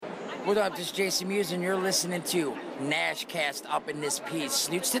What up, this is Jason Mewes, and you're listening to Nashcast up in this piece.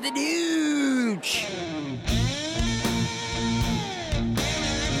 Snoots to the nooch!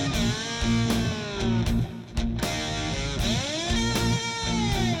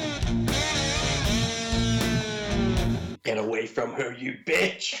 Get away from her, you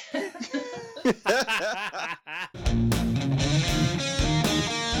bitch!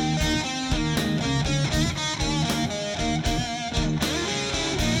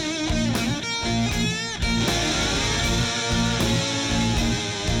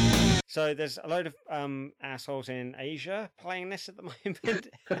 So there's a load of assholes in Asia playing this at the moment.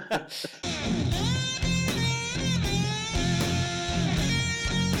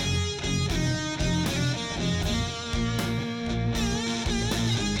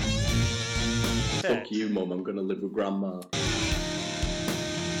 Fuck you, Mum, I'm gonna live with Grandma.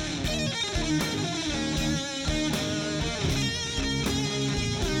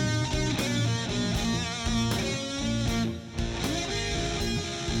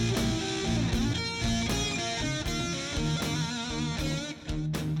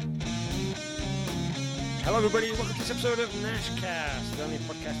 Hello everybody, welcome to this episode of Nashcast, the only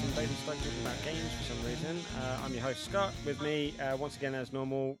podcast in Basingstoke talking about games for some reason. I'm your host Scott, with me once again as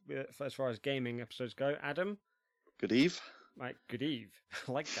normal, as far as gaming episodes go, Adam. Good eve. Like, good eve.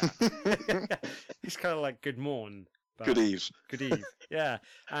 I like that. It's kind of like good morn. Good eve. Good eve, yeah.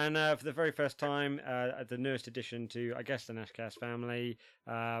 And for the very first time, the newest addition to, I guess, the Nashcast family,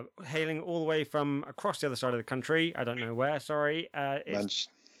 hailing all the way from across the other side of the country, I don't know where, sorry, it's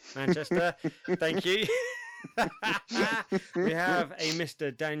Manchester. Thank you. We have a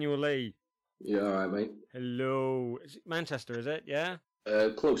Mr. Daniel Lee. Yeah, alright, mate. Hello. Is it Manchester, is it? Yeah?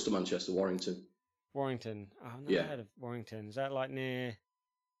 Close to Manchester, Warrington. Warrington. Oh, I've never heard of Warrington. Is that like near...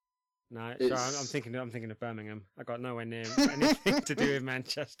 No, sorry, I'm thinking of Birmingham. I got nowhere near anything to do with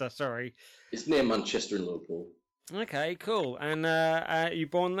Manchester, sorry. It's near Manchester and Liverpool. Okay, cool. And are you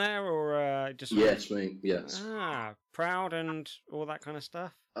born there or just... Yes, mate, yes. Ah, proud and all that kind of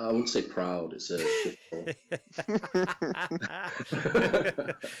stuff? I wouldn't say proud, it's a shithole.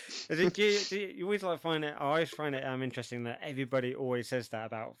 You always like find it. I always find it interesting that everybody always says that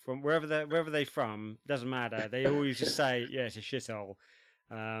about from wherever they're from. Doesn't matter. They always just say, "Yeah, it's a shithole."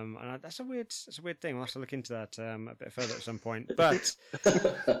 And that's a weird thing. I'll have to look into that a bit further at some point. But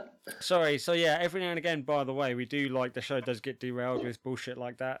sorry. So yeah, every now and again, by the way, we do the show does get derailed with bullshit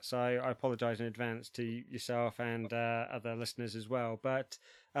like that. So I apologise in advance to yourself and other listeners as well. But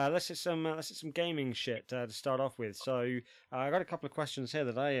let's hit some gaming shit to start off with. So I got a couple of questions here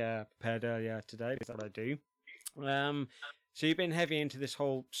that I prepared earlier today. That I do. So you've been heavy into this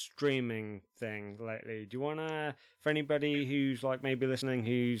whole streaming thing lately. Do you want to, for anybody who's like maybe listening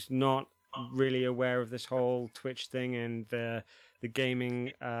who's not really aware of this whole Twitch thing and the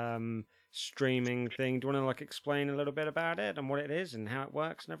gaming streaming thing, do you want to explain a little bit about it and what it is and how it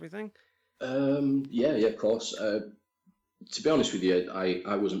works and everything? Yeah, of course. To be honest with you,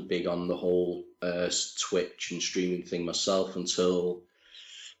 I wasn't big on the whole Twitch and streaming thing myself until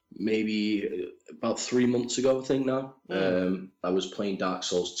maybe about 3 months ago, I think now. I was playing Dark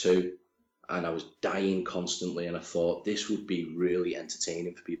Souls 2 and I was dying constantly, and I thought this would be really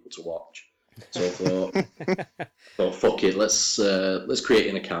entertaining for people to watch. So I thought fuck it, let's create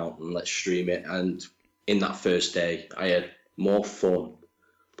an account and let's stream it. And in that first day, I had more fun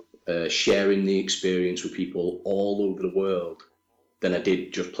sharing the experience with people all over the world than I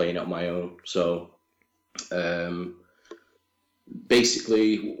did just playing it on my own. So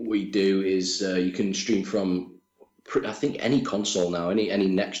basically, what we do is you can stream from, I think, any console now, any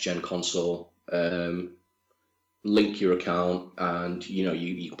next-gen console. Link your account, and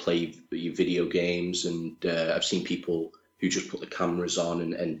you can play your video games. And I've seen people who just put the cameras on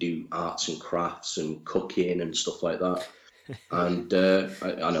and do arts and crafts and cooking and stuff like that. And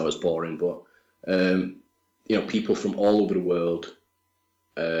I know it's boring, but people from all over the world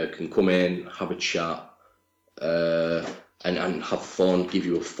can come in, have a chat. And have fun, give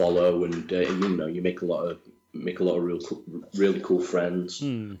you a follow, and you make a lot of really cool friends.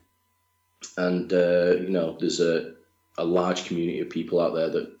 And there's a large community of people out there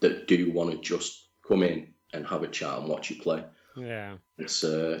that do want to just come in and have a chat and watch you play. Yeah, it's.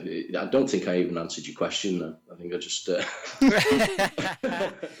 I don't think I even answered your question, though. I think I just.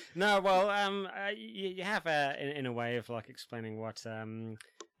 No, well, you have in a way of explaining what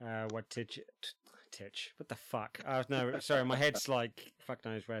Twitch. What the fuck? No, sorry, my head's fuck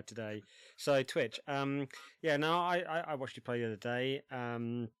knows where today. So Twitch. Yeah, no, I watched you play the other day.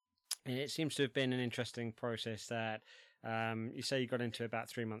 It seems to have been an interesting process that you say you got into about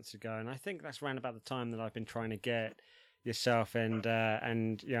 3 months ago, and I think that's around about the time that I've been trying to get yourself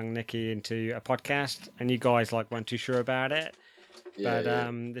and young Nicky into a podcast, and you guys like weren't too sure about it. Yeah,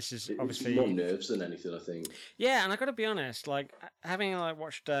 But this is It's obviously more nerves than anything, I think. yeah, and I got to be honest, like having like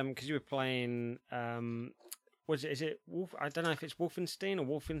watched because you were playing was it is it Wolf? I don't know if it's Wolfenstein or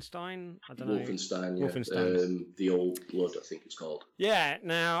Wolfenstein. I don't know. Wolfenstein, yeah. Wolfenstein. The Old Blood, I think it's called. Yeah.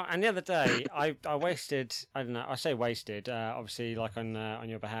 Now, and the other day, I wasted. I don't know. I say wasted. Obviously, like on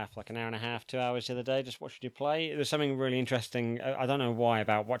your behalf, like an hour and a half, 2 hours the other day, just watching you play. There was something really interesting. I don't know why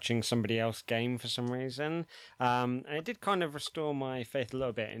about watching somebody else game for some reason. And it did kind of restore my faith a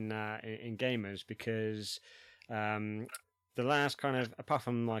little bit in gamers because. The last kind of, apart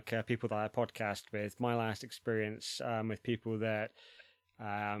from like people that I podcast with, my last experience with people that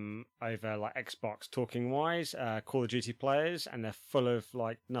over like Xbox talking wise, Call of Duty players, and they're full of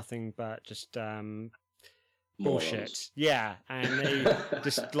like nothing but just bullshit. Morons. Yeah, and they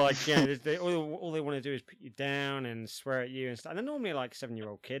just like all they want to do is put you down and swear at you and stuff. And they're normally like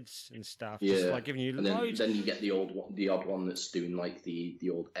 7-year-old kids and stuff, just like giving you and loads. then you get the odd one that's doing like the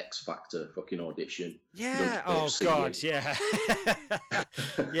old X Factor fucking audition. Yeah. Oh God. Yeah.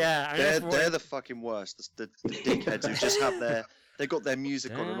 Yeah. They're the fucking worst. The dickheads who just have they got their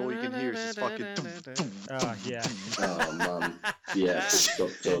music on and all you can hear is just fucking. Oh yeah. Oh man. Yeah. It's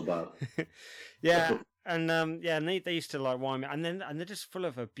so bad. Yeah. And yeah, and they used to like whine me, and they're just full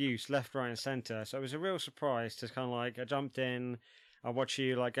of abuse left, right, and centre. So it was a real surprise to kind of like I jumped in, I watch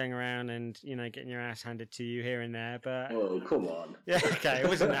you like going around and getting your ass handed to you here and there. But oh come on. Yeah, okay, it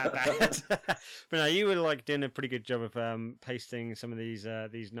wasn't that bad. But no, you were like doing a pretty good job of pasting some of these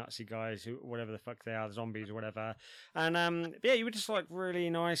Nazi guys, who whatever the fuck they are, the zombies or whatever. And yeah, you were just like really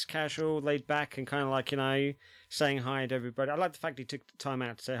nice, casual, laid back, and kind of like saying hi to everybody. I like the fact you took the time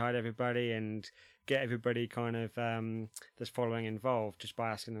out to say hi to everybody and get everybody kind of that's following involved just by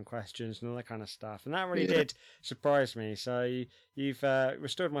asking them questions and all that kind of stuff. And that really did surprise me. So you've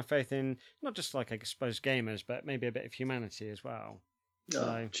restored my faith in not just like I suppose gamers, but maybe a bit of humanity as well.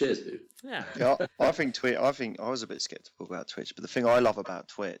 So, cheers, dude. Yeah. Yeah, I think I was a bit skeptical about Twitch, but the thing I love about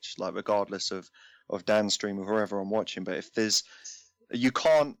Twitch, like regardless of Dan's stream or whoever I'm watching, but if there's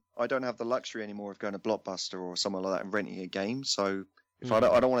I don't have the luxury anymore of going to Blockbuster or somewhere like that and renting a game. So if I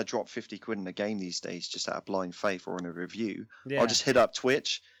don't want to drop 50 quid in a game these days just out of blind faith or in a review, I'll just hit up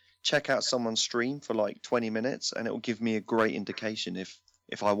Twitch, check out someone's stream for like 20 minutes, and it will give me a great indication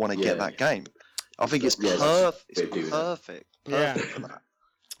if I want to get that game. I think it's perfect. It's perfect for that.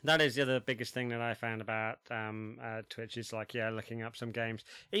 That is the other biggest thing that I found about Twitch is like, looking up some games.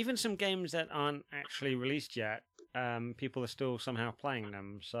 Even some games that aren't actually released yet, people are still somehow playing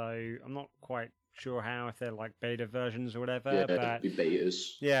them. So I'm not quite sure how, if they're like beta versions or whatever. But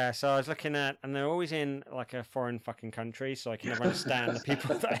betas. Yeah, so I was looking at, and they're always in like a foreign fucking country, so I can never understand the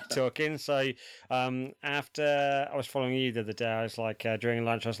people that are talking. So after I was following you the other day, I was like, during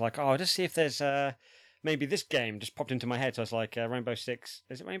lunch, I was like, oh, just see if there's maybe this game just popped into my head. So I was like, Rainbow Six.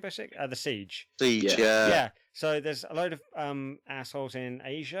 Is it Rainbow Six? The Siege. Siege, yeah. So there's a load of assholes in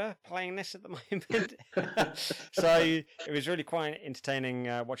Asia playing this at the moment. So it was really quite entertaining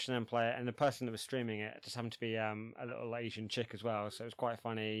watching them play it. And the person that was streaming it just happened to be a little Asian chick as well. So it was quite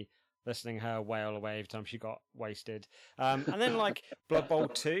funny listening to her wail away every time she got wasted. And then like Blood Bowl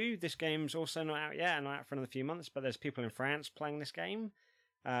 2, this game's also not out yet and not out for another few months, but there's people in France playing this game.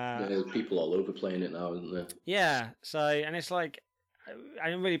 There's people all over playing it now, isn't there? Yeah, so, and it's like,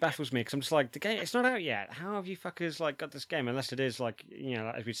 it really baffles me because I'm just like, the game, it's not out yet. How have you fuckers like got this game? Unless it is like,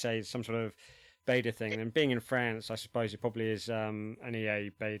 as we say, some sort of beta thing. And being in France, I suppose it probably is an EA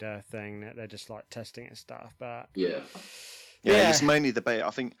beta thing that they're just like testing and stuff. But yeah, it's mainly the beta.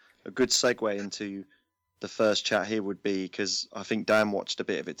 I think a good segue into the first chat here would be, because I think Dan watched a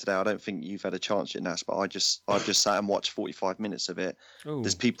bit of it today. I don't think you've had a chance yet, Nas, but I've just sat and watched 45 minutes of it. Ooh.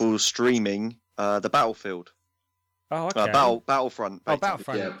 There's people streaming the Battlefield. Oh, okay. Battlefront. Basically. Oh,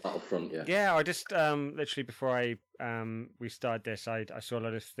 Battlefront. Yeah, Battlefront. Yeah. Yeah, I just literally before we started this, I saw a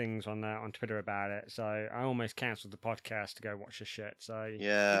lot of things on Twitter about it, so I almost cancelled the podcast to go watch the shit. So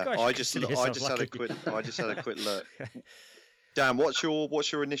yeah, I just had a quick look. Dan, what's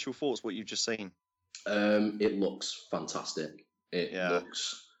your initial thoughts? What you've just seen? It looks fantastic. It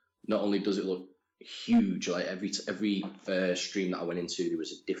looks, not only does it look huge, like every stream that I went into, there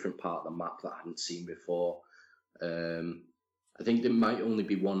was a different part of the map that I hadn't seen before. I think there might only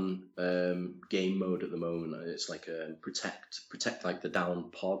be one game mode at the moment. It's like a protect like the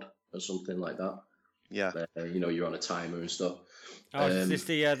down pod or something like that. Yeah. You're on a timer and stuff. Oh, is this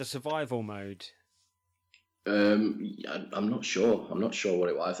the survival mode? I'm not sure. I'm not sure what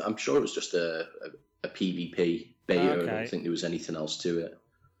it was. I'm sure it was just a PvP beta. Okay. I don't think there was anything else to it.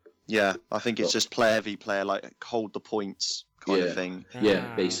 Yeah, I think it's But- just player v player, like hold the points kind Yeah. of thing. Yeah,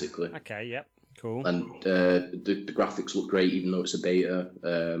 Ah, basically. Okay, yep, cool. And the graphics look great, even though it's a beta.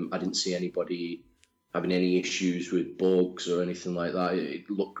 I didn't see anybody having any issues with bugs or anything like that. It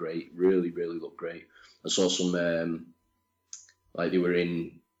looked great, really, really looked great. I saw some like they were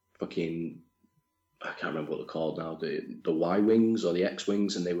in fucking, I can't remember what they're called now, the Y wings or the X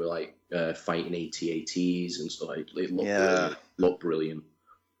wings, and they were like fighting AT-ATs and stuff. It looked Yeah. brilliant.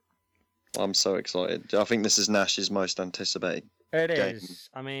 I'm so excited. I think this is Nash's most anticipated. It game. is.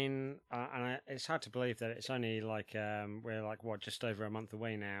 I mean, it's hard to believe that it's only like we're like what, just over a month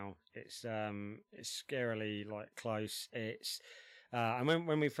away now. It's scarily like close. It's and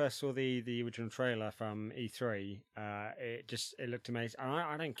when we first saw the original trailer from E3, it looked amazing. And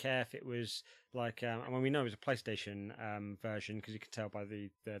I don't care if it was like I mean, we know it was a PlayStation version because you can tell by the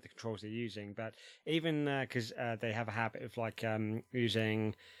controls they're using, but even because they have a habit of like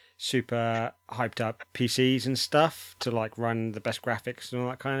using super hyped up PCs and stuff to like run the best graphics and all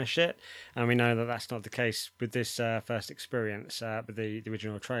that kind of shit. And we know that that's not the case with this first experience with the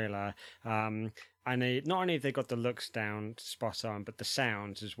original trailer. And not only have they got the looks down spot on, but the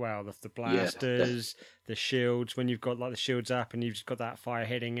sounds as well. The blasters, the shields, when you've got like the shields up and you've just got that fire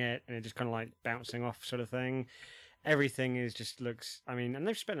hitting it and it just kind of like bouncing off sort of thing. Everything is just looks, I mean, and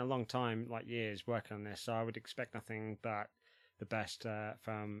they've spent a long time, like years, working on this, so I would expect nothing but the best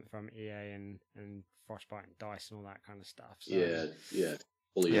from EA and Frostbite and DICE and all that kind of stuff. So. Yeah.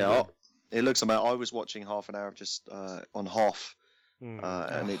 Fully Yeah, agree. it looks amazing. I was watching half an hour of just on half,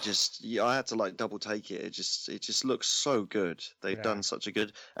 and it just I had to like double take it. It just looks so good. They've done such a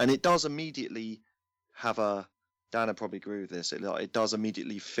good, and it does immediately have a. Dan would probably agree with this. It does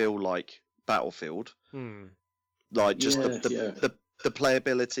immediately feel like Battlefield, like just the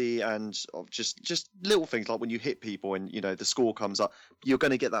playability and of just little things like when you hit people and you know the score comes up, you're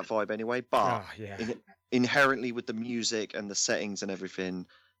going to get that vibe anyway. But inherently with the music and the settings and everything,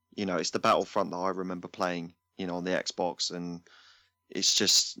 you know, it's the Battlefront that I remember playing, you know, on the Xbox, and it's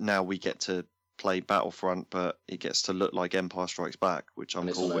just now we get to play Battlefront, but it gets to look like Empire Strikes Back, which I'm And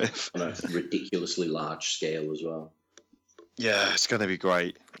it's cool with. on a ridiculously large scale as well. Yeah, it's going to be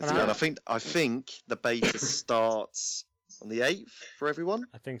great. And And I think the beta starts on the 8th for everyone.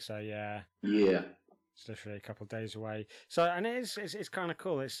 I think so, yeah. Yeah. It's literally a couple of days away. So, and it's kind of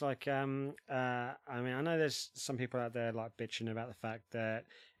cool. It's like, I mean, I know there's some people out there like bitching about the fact that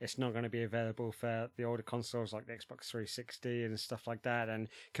it's not going to be available for the older consoles like the Xbox 360 and stuff like that. And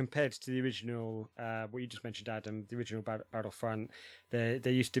compared to the original, what you just mentioned, Adam, the original Battlefront, there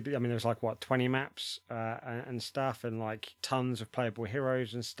used to be, I mean, there was like, what, 20 maps and stuff, and like tons of playable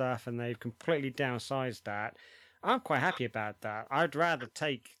heroes and stuff, and they've completely downsized that. I'm quite happy about that. I'd rather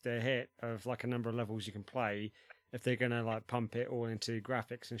take the hit of like a number of levels you can play if they're going to like pump it all into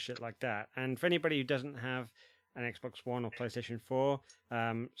graphics and shit like that. And for anybody who doesn't have an Xbox One or PlayStation 4,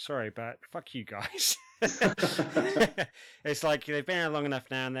 sorry, but fuck you guys. It's like they've been out long enough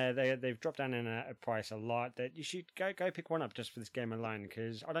now, and they've dropped down in a price a lot, that you should go pick one up just for this game alone,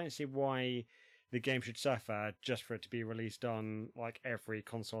 because I don't see why the game should suffer just for it to be released on like every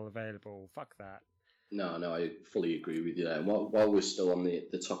console available. Fuck that. No, I fully agree with you there. And while we're still on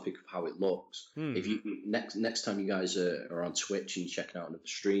the topic of how it looks, if you next time you guys are on Twitch and you're checking out another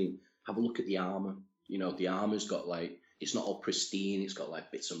stream, have a look at the armor. You know, the armor's got like, it's not all pristine. It's got like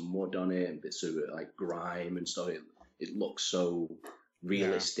bits of mud on it and bits of like grime and stuff. It looks so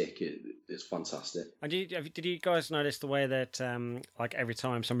realistic. It's fantastic. And did you guys notice the way that like every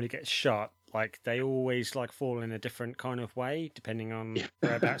time somebody gets shot, like they always like fall in a different kind of way depending on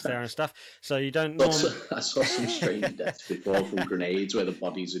whereabouts they are and stuff. So you don't. I saw some strange deaths before from grenades where the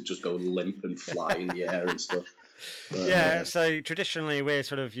bodies would just go limp and fly in the air and stuff. But, so traditionally we're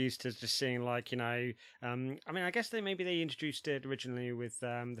sort of used to just seeing like, you know, I mean, I guess they introduced it originally with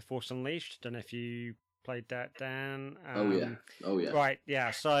the Force Unleashed. Don't know if you played that, Dan. Oh yeah. Right, yeah.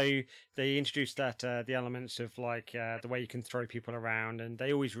 So they introduced that the elements of like the way you can throw people around, and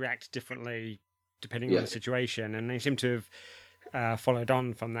they always react differently depending on the situation. And they seem to have followed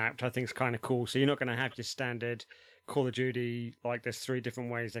on from that, which I think is kind of cool. So you're not going to have your standard Call of Duty like there's 3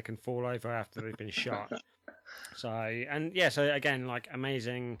 different ways they can fall over after they've been shot. So again, like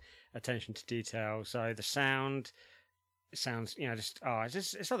amazing attention to detail. So the sounds, you know,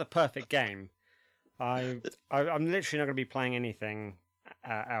 it's not the perfect game. I'm literally not going to be playing anything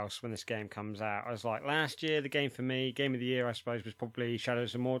else when this game comes out. I was like, last year, the game for me, game of the year, I suppose, was probably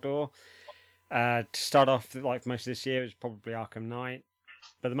Shadows of Mordor. To start off, like most of this year, it was probably Arkham Knight.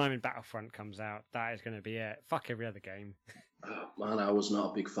 But the moment Battlefront comes out, that is going to be it. Fuck every other game. Oh, man, I was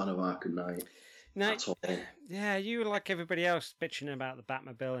not a big fan of Arkham Knight. No, at all. yeah, you were like everybody else bitching about the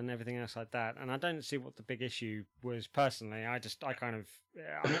Batmobile and everything else like that, and I don't see what the big issue was personally. I kind of,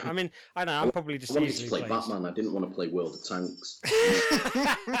 yeah, I mean, I know I'm probably just I wanted to easily play pleased. Batman. I didn't want to play World of Tanks.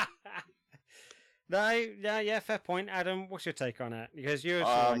 No, yeah, fair point, Adam. What's your take on it? Because you're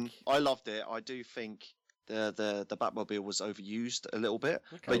I loved it. I do think the Batmobile was overused a little bit,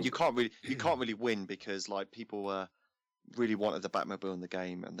 Okay. but you can't really win because like people really wanted the Batmobile in the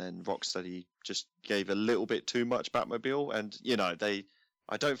game, and then Rocksteady just gave a little bit too much Batmobile, and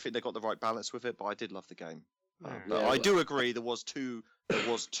I don't think they got the right balance with it, but I did love the game. Yeah. But Yeah, I but- do agree there was too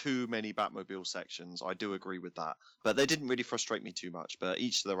many Batmobile sections. I do agree with that, but they didn't really frustrate me too much. But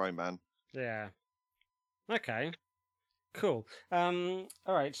each to their own, man. Yeah. Okay. Cool. All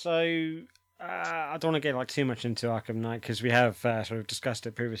right. So I don't want to get like too much into Arkham Knight because we have sort of discussed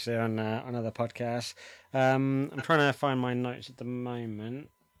it previously on other podcasts. I'm trying to find my notes at the moment.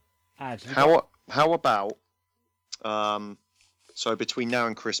 Ads. How about so between now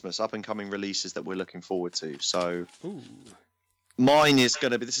and Christmas, up and coming releases that we're looking forward to. So Ooh. mine is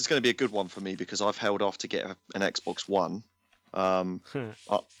going to be a good one for me because I've held off to get an Xbox One. I'm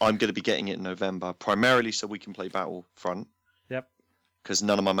going to be getting it in November, primarily so we can play Battlefront. Yep. Because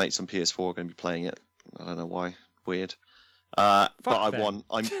none of my mates on PS4 are going to be playing it. I don't know why. Weird. But them.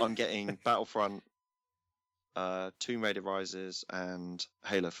 I'm getting Battlefront, Tomb Raider Rises, and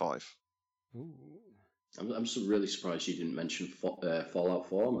Halo 5. Ooh. I'm really surprised you didn't mention Fallout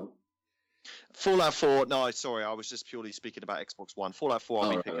 4, man. Fallout 4. No, sorry, I was just purely speaking about Xbox One. Fallout 4, I'll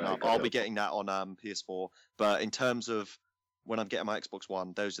be picking up. I'll be getting that on PS4. But in terms of when I'm getting my Xbox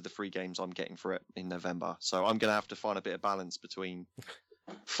One, those are the 3 games I'm getting for it in November. So I'm going to have to find a bit of balance between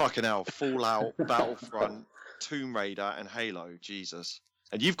fucking hell, Fallout, Battlefront, Tomb Raider, and Halo. Jesus.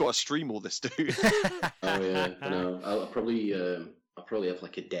 And you've got to stream all this, dude. Oh yeah, no, I'll probably have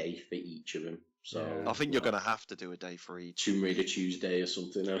like a day for each of them. So Yeah. I think you're going to have to do a day for each. Tomb Raider Tuesday or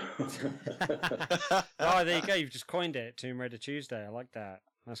something. Oh, there you go. You've just coined it, Tomb Raider Tuesday. I like that.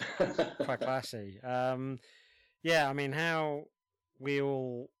 That's quite classy. Yeah, I mean, how we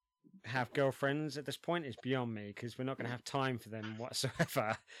all have girlfriends at this point is beyond me because we're not going to have time for them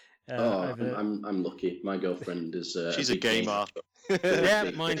whatsoever. I'm lucky. My girlfriend is. She's a gamer. Yeah,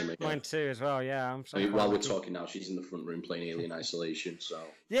 big mine gamer. too as well. Yeah, I mean, while we're talking now, she's in the front room playing Alien Isolation. So.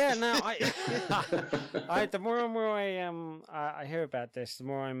 Yeah, no, the more and more I hear about this, the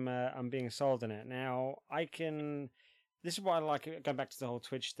more I'm being sold on it. Now I can. This is what I like. Going back to the whole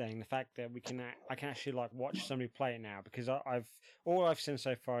Twitch thing, the fact that I can actually like watch somebody play it now because all I've seen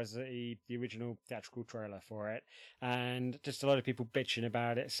so far is the original theatrical trailer for it, and just a lot of people bitching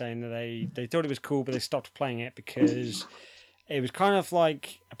about it, saying that they thought it was cool, but they stopped playing it because it was kind of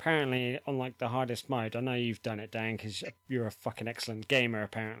like apparently on like the hardest mode. I know you've done it, Dan, because you're a fucking excellent gamer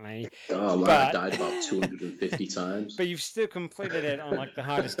apparently. Oh man, I died about 250 times. But you've still completed it on like the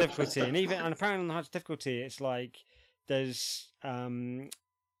hardest difficulty, and apparently on the hardest difficulty, it's like. There's no.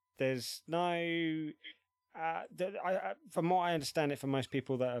 From what I understand it, from most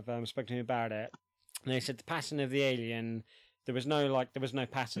people that have spoken to me about it, they said the pattern of the alien. There was no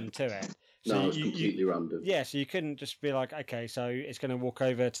pattern to it. So No, it's completely random. Yeah, so you couldn't just be like, okay, so it's going to walk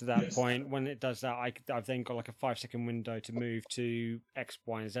over to that point. When it does that, I've then got like a 5-second window to move to X,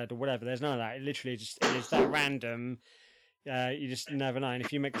 Y, and Z or whatever. There's none of that. It literally it is that random. You just never know. And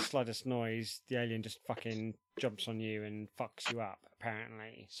if you make the slightest noise, the alien just fucking jumps on you and fucks you up,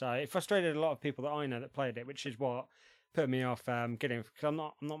 apparently. So it frustrated a lot of people that I know that played it, which is what put me off getting it. Because I'm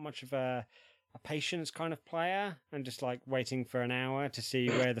not much of a patience kind of player. I'm just like waiting for an hour to see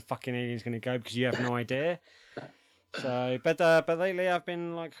where the fucking alien's going to go because you have no idea. So, but lately I've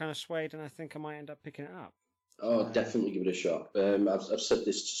been like kind of swayed, and I think I might end up picking it up. Oh, definitely give it a shot. I've said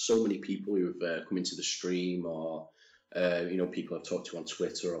this to so many people who have come into the stream or people I've talked to on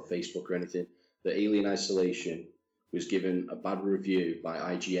Twitter or Facebook or anything. That Alien Isolation was given a bad review by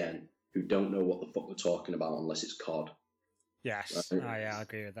IGN, who don't know what the fuck they're talking about unless it's COD. Yes, yeah, I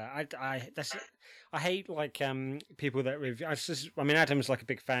agree with that. I hate like people that review. I mean, Adam's like a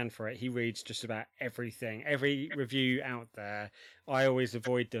big fan for it. He reads just about everything, every review out there. I always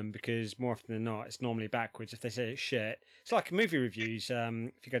avoid them because more often than not, it's normally backwards. If they say it's shit, it's like movie reviews.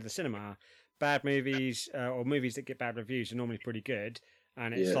 If you go to the cinema, bad movies or movies that get bad reviews are normally pretty good.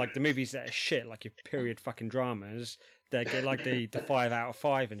 And it's like the movies that are shit, like your period fucking dramas, that get like the 5 out of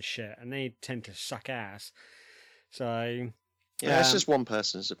 5 and shit, and they tend to suck ass. So yeah, it's just one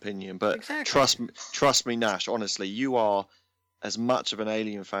person's opinion, but exactly. trust me, Nash. Honestly, you are as much of an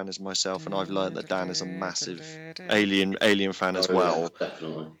Alien fan as myself, and I've learned that Dan is a massive Alien fan as well. Yeah,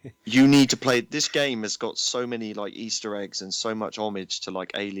 definitely. You need to play. This game has got so many like Easter eggs and so much homage to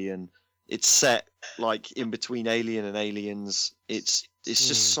like Alien. it's set like in between Alien and Aliens. It's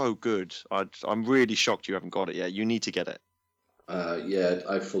just so good. I'm really shocked you haven't got it yet. You need to get it. Yeah,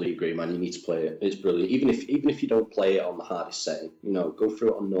 I fully agree, man. You need to play it. It's brilliant. Even if you don't play it on the hardest setting, go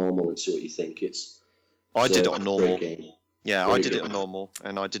through it on normal and see what you think. I did it on normal. Game. Yeah, Very I did good. it on normal,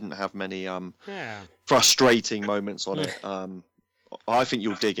 and I didn't have many Yeah. frustrating moments on it. I think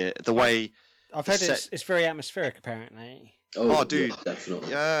you'll dig it. The way I've the heard set- it's very atmospheric, apparently. Oh, dude. yeah, definitely.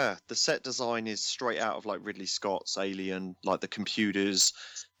 Yeah, the set design is straight out of like Ridley Scott's Alien. Like the computers,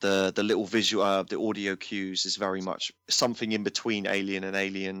 the little visual, the audio cues is very much something in between Alien and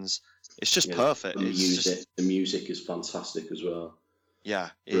Aliens. It's just Yeah, perfect. The It's music, just, the music is fantastic as well.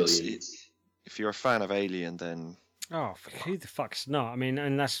 yeah, Brilliant. if you're a fan of Alien, then Oh, who the fuck's not? I mean,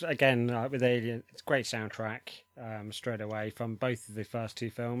 and that's again with Alien. It's a great soundtrack straight away from both of the first two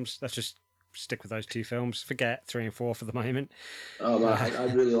films. Let's just stick with those two films. Forget 3 and 4 for the moment. Oh man,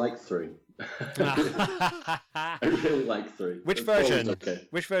 I really like 3. I really like 3. Which The 4 was version? Okay.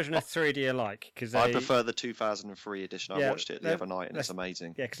 Which version of 3 do you like? Because I prefer the 2003 edition. Yeah, I watched it the other night, and it's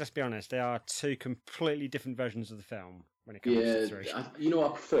amazing. Yeah, because let's be honest, they are two completely different versions of the film when it comes Yeah, to 3. I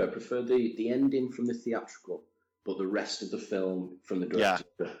prefer. I prefer the ending from the theatrical, but the rest of the film from the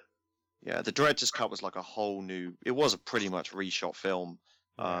director. Yeah, the director's cut was like a whole new. It was a pretty much reshot film,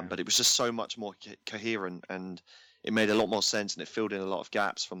 Yeah. but it was just so much more coherent, and it made a lot more sense, and it filled in a lot of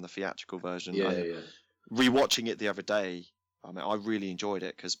gaps from the theatrical version. Yeah, And yeah. rewatching it the other day, I mean, I really enjoyed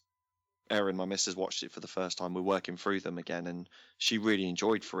it because Erin, my missus, watched it for the first time. We're working through them again, and she really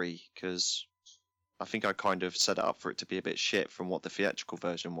enjoyed 3 because I think I kind of set it up for it to be a bit shit from what the theatrical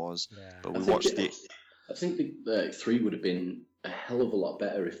version was. Yeah. But we watched the. I think the 3 would have been a hell of a lot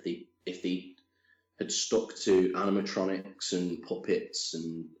better if they had stuck to animatronics and puppets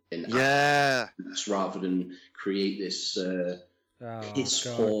and Yeah, actors rather than create this piss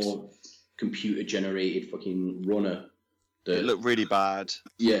God. poor computer generated fucking runner. it looked really bad.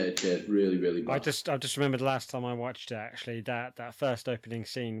 Yeah, it did really, really bad. I just remembered the last time I watched it actually that first opening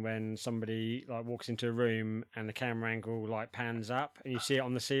scene when somebody like walks into a room and the camera angle like pans up and you see it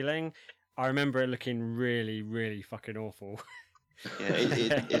on the ceiling. I remember it looking really, really fucking awful.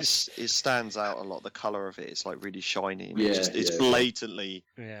 Yeah, it stands out a lot. The color of it is like really shiny. And Yeah, it's yeah. blatantly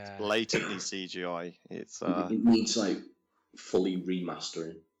Yeah. CGI. It's It needs like fully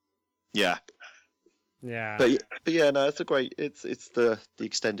remastering. yeah, Yeah. but yeah, no, it's a great. It's the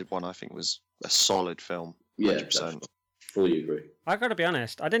extended one. I think was a solid film. Yeah, 100%. definitely. Fully agree. I got to be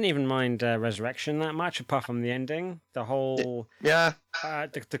honest. I didn't even mind Resurrection that much, apart from the ending. The whole Yeah,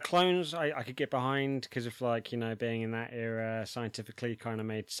 the clones, I could get behind because of like being in that era, scientifically kind of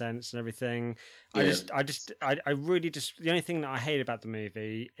made sense and everything. Yeah. I really just the only thing that I hate about the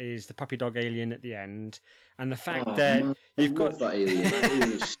movie is the puppy dog alien at the end, and the fact that man, you've I love got that alien. That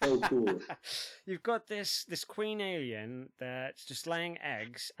alien is so cool. you've got this queen alien that's just laying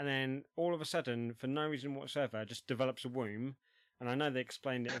eggs, and then all of a sudden, for no reason whatsoever, just develops a womb. And I know they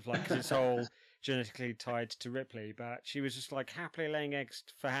explained it of like 'cause it's all genetically tied to Ripley, but she was just like happily laying eggs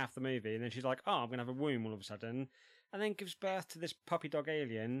for half the movie, and then she's like, "Oh, I'm gonna have a womb all of a sudden," and then gives birth to this puppy dog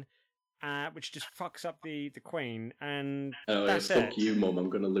alien, which just fucks up the queen, and Oh, that's fuck it. you, mum. I'm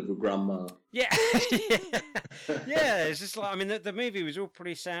gonna live with grandma. Yeah, yeah. It's just like I mean, the movie was all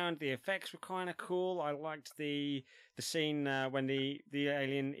pretty sound. The effects were kind of cool. I liked the scene when the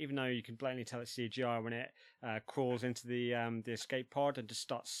alien, even though you can blatantly tell it's CGI, when it crawls into the escape pod and just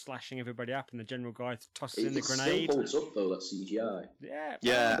starts slashing everybody up, and the general guy tosses in the It grenade. still holds up though. That CGI.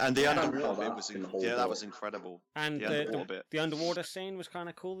 Yeah, and the Yeah. underwater bit That was can hold that up. was incredible. and the underwater bit. the underwater scene was kind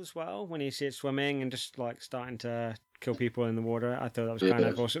of cool as well when you see it swimming and just like starting to kill people in the water. I thought that was kind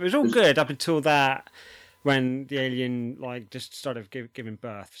of awesome. It was all good up until that. When the alien like just started giving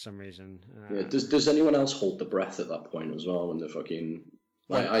birth for some reason. Yeah. Does anyone else hold the breath at that point as well when they're fucking?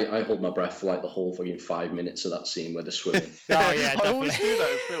 Like, I hold my breath for like the whole fucking 5 minutes of that scene where they're swimming. Oh yeah, I always definitely. do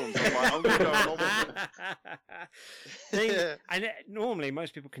that in films. I'm like, I'm gonna go along with it. Yeah. And normally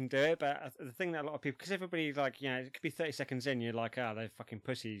most people can do it, but the thing that a lot of people, because everybody like it could be 30 seconds in, you're like, oh, they're fucking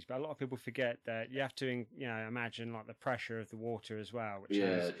pussies. But a lot of people forget that you have to imagine like the pressure of the water as well, which Yeah,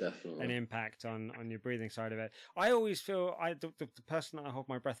 has definitely. an impact on your breathing side of it. I always feel the person that I hold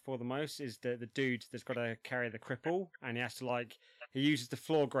my breath for the most is the dude that's got to carry the cripple, and he has to he uses the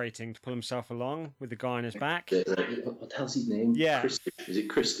floor grating to pull himself along with the guy on his back. What the hell's his name? Yeah. Christy. Is it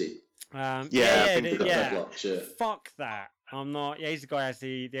Christy? Yeah, I yeah, think With the yeah. dreadlocks, yeah. Fuck that. I'm not. Yeah, he's the guy who has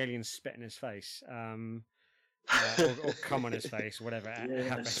the alien spit in his face. Or cum on his face, or whatever Yes.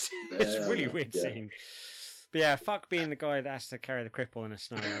 happens. It's a really weird Yeah. scene. But yeah, fuck being the guy that has to carry the cripple in a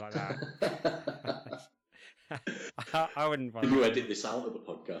scenario like that. I wouldn't mind. You edit this out of the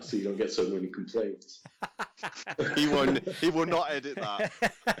podcast so you don't get so many complaints. He won't. He will not edit that.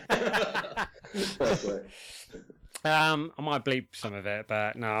 Perfect. I might bleep some of it,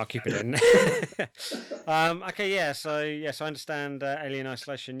 but no, I'll keep it in. Okay, yeah. So I understand Alien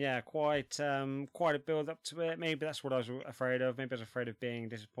Isolation. Yeah, quite a build up to it. Maybe that's what I was afraid of. Maybe I was afraid of being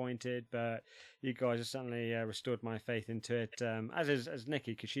disappointed, but you guys have certainly restored my faith into it. As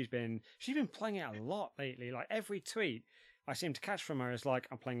Nikki, because she's been playing it a lot lately. Like every tweet I seem to catch from her is like,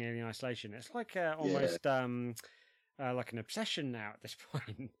 "I'm playing Alien Isolation." It's like almost like an obsession now at this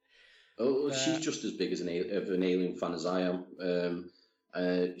point. Oh, she's just as big as an Alien fan as I am.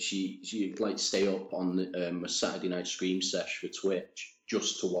 She like stay up on a Saturday night stream sesh for Twitch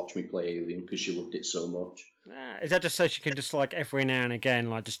just to watch me play Alien because she loved it so much. Is that just so she can just like every now and again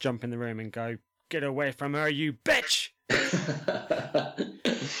like just jump in the room and go, "Get away from her, you bitch!"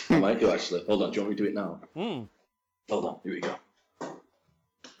 I might do actually. Hold on, do you want me to do it now? Hold on, here we go.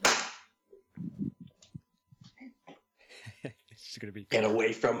 It's gonna be Get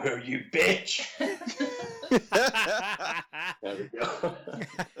away from her, you bitch! There we go.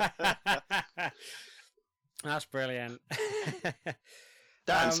 That's brilliant.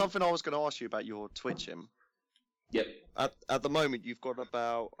 Dan, something I was going to ask you about your Twitching. Yep. At the moment, you've got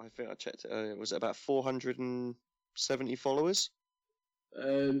about, I think I checked it earlier, was it about 470 followers?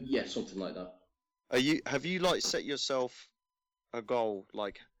 Yeah, something like that. Have you like set yourself a goal,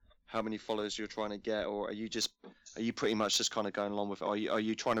 like how many followers you're trying to get, or are you pretty much just kind of going along with it? Are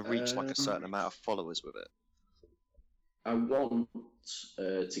you trying to reach like a certain amount of followers with it? I want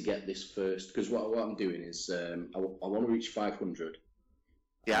to get this first because what I'm doing is I want to reach 500.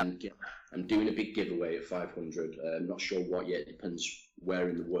 Yeah. And I'm doing a big giveaway at 500. I'm not sure what yet. It depends where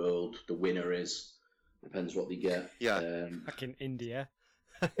in the world the winner is. Depends what they get. Yeah. Fucking India.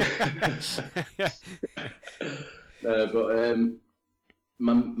 But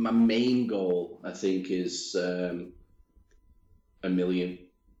my main goal, I think, is 1 million.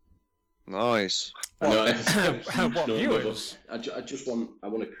 Nice. What viewers? I just want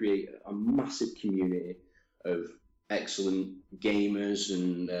to create a massive community of excellent gamers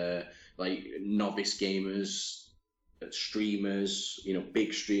and like novice gamers, streamers,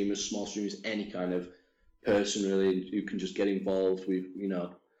 big streamers, small streamers, any kind of person really who can just get involved with,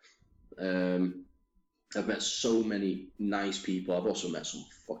 I've met so many nice people. I've also met some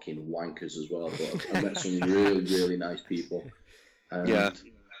fucking wankers as well, but I've met some really, really nice people. And yeah.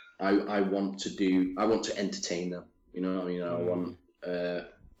 I want to entertain them. You know what I mean?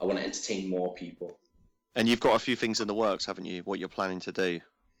 I want to entertain more people. And you've got a few things in the works, haven't you? What you're planning to do?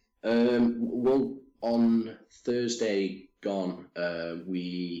 Well, on Thursday gone,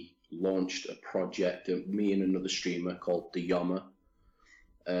 we launched a project. Me and another streamer called The Yama.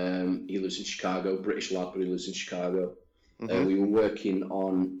 He lives in Chicago, British lad, but he lives in Chicago. Mm-hmm. We were working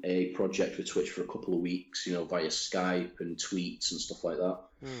on a project for Twitch for a couple of weeks, via Skype and tweets and stuff like that.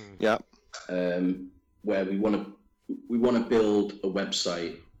 Yeah. Where we want to build a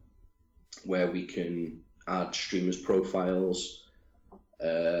website where we can add streamers' profiles.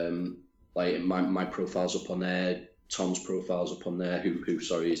 Like my profile's up on there, Tom's profile's up on there. Who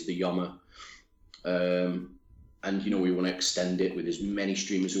is the Yama. And we want to extend it with as many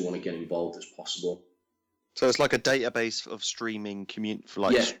streamers who want to get involved as possible. So it's like a database of streaming community for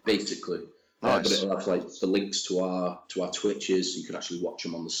like. Yeah, basically. Nice. But it'll have like the links to our Twitches, so you can actually watch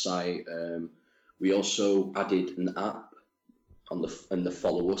them on the site. We also added an app in the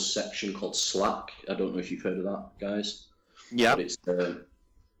follow us section called Slack. I don't know if you've heard of that, guys. Yeah. But it's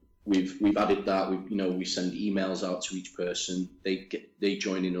we've added that. We send emails out to each person. They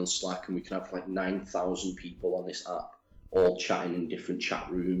join in on Slack, and we can have like 9,000 people on this app, all chatting in different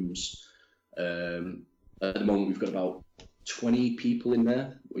chat rooms. At the moment, we've got about 20 people in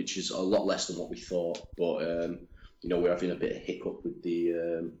there, which is a lot less than what we thought. But we're having a bit of hiccup with the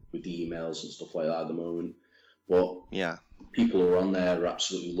emails and stuff like that at the moment. But yeah, people who are on there are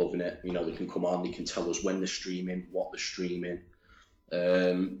absolutely loving it. They can come on, they can tell us when they're streaming, what they're streaming.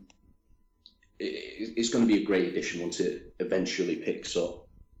 It's going to be a great addition once it eventually picks up.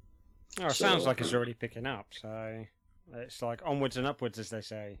 Oh, it sounds like it's already picking up. So it's like onwards and upwards, as they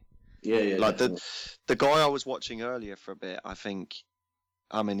say. Yeah. Like the guy I was watching earlier for a bit, I think,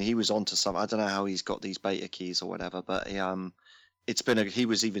 he was onto some. I don't know how he's got these beta keys or whatever, but he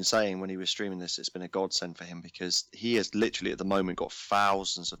was even saying when he was streaming this, it's been a godsend for him because he has literally at the moment got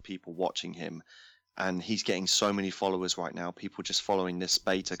thousands of people watching him, and he's getting so many followers right now. People just following this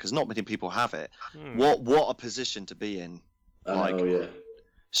beta because not many people have it. What a position to be in!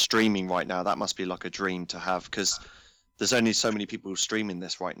 Streaming right now, that must be like a dream to have because there's only so many people streaming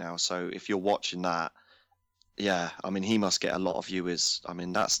this right now. So if you're watching that, Yeah, I mean, he must get a lot of viewers. I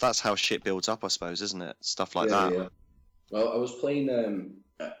mean, that's how shit builds up, I suppose, isn't it? Stuff like that. Yeah. Well, I was playing.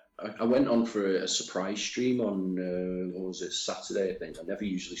 I went on for a surprise stream on what was it, Saturday? I think I never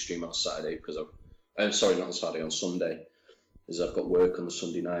usually stream on Saturday because sorry, not on Saturday, on Sunday, because I've got work on the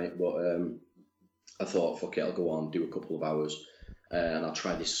Sunday night. But I thought, fuck it, I'll go on, do a couple of hours, and I'll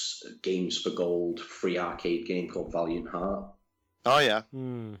try this Games for Gold free arcade game called Valiant Heart. Oh yeah.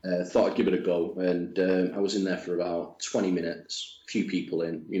 Thought I'd give it a go, and I was in there for about 20 minutes. A few people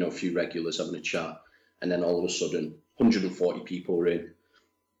in, a few regulars having a chat, and then all of a sudden, 140 people were in.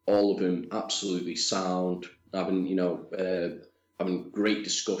 All of them absolutely sound, having great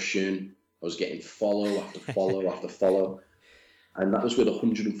discussion. I was getting follow after follow after follow, and that was with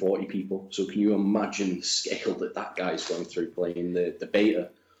 140 people. So can you imagine the scale that guy's going through playing the beta?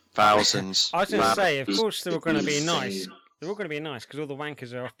 Thousands. I was going to say, of course, they're all going to be Insane. nice. They're all going to be nice because all the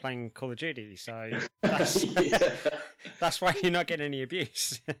wankers are off playing Call of Duty, so that's, that's why you're not getting any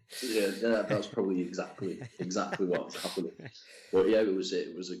abuse. That was probably exactly what was happening. But yeah, it was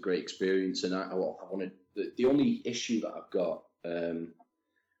a great experience, and I wanted the only issue that I've got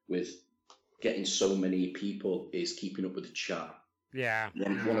with getting so many people is keeping up with the chat. Yeah.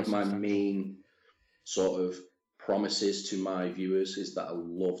 One of my main sort of promises to my viewers is that I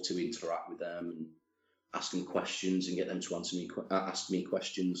love to interact with them and ask them questions and get them to ask me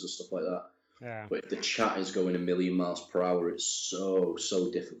questions and stuff like that. Yeah. But if the chat is going a million miles per hour, it's so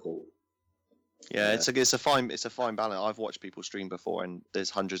difficult. Yeah, it's a fine balance. I've watched people stream before, and there's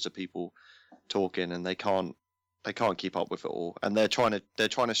hundreds of people talking, and they can't keep up with it all. And they're trying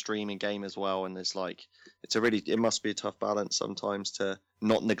to stream in game as well, and it must be a tough balance sometimes to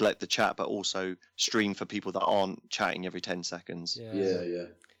not neglect the chat, but also stream for people that aren't chatting every 10 seconds. Yeah.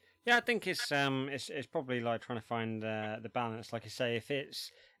 Yeah, I think it's probably like trying to find the balance. Like you say, if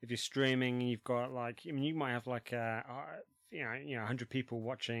you're streaming, you've got you might have 100 people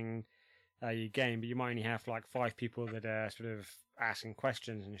watching your game, but you might only have 5 people that are sort of asking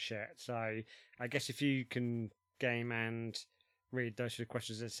questions and shit. So I guess if you can game and read those sort of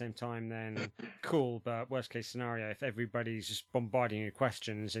questions at the same time, then cool. But worst case scenario, if everybody's just bombarding you with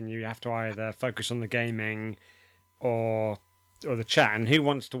questions and you have to either focus on the gaming or the chat, and who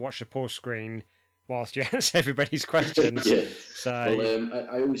wants to watch the pause screen whilst you answer everybody's questions? Yeah. So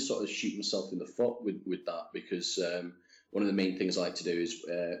I always sort of shoot myself in the foot with that, because one of the main things I like to do is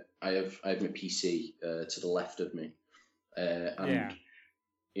I have my PC to the left of me, and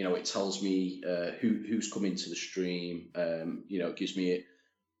it tells me who's come into the stream. It gives me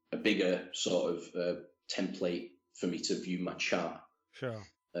a bigger sort of template for me to view my chat. Sure.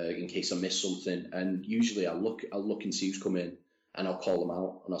 In case I miss something, and usually I'll look and see who's come in, and I'll call them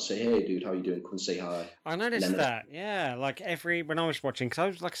out and I'll say, "Hey, dude, how you doing? Come and say hi." I noticed that. Yeah, when I was watching,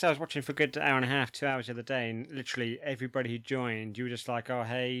 because I was watching for a good hour and a half, 2 hours the other day, and literally everybody who joined, you were just like, "Oh,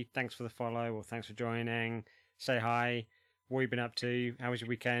 hey, thanks for the follow," or "Thanks for joining." Say hi. What have you been up to? How was your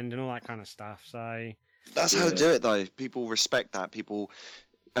weekend? And all that kind of stuff. So that's how to do it, though. People respect that. People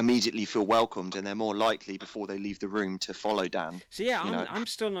immediately feel welcomed, and they're more likely before they leave the room to follow Dan. So yeah, I'm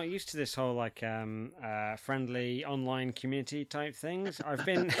still not used to this whole friendly online community type things. I've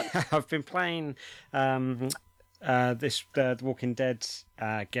been playing this The Walking Dead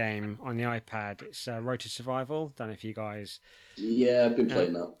game on the iPad. It's Road to Survival. Don't know if you guys. Yeah, I've been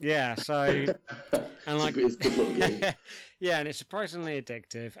playing that. Yeah, so and it's a good little game. Yeah, and it's surprisingly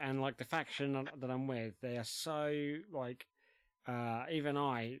addictive. And the faction that I'm with, they are so even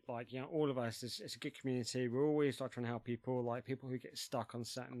all of us, it's a good community. We're always trying to help people, people who get stuck on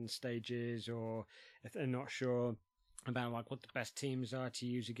certain stages, or if they're not sure about what the best teams are to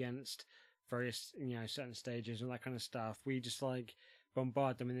use against various certain stages and that kind of stuff. We just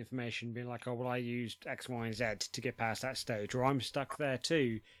bombard them with information, being like, "Oh, well, I used X, Y, and Z to get past that stage," or "I'm stuck there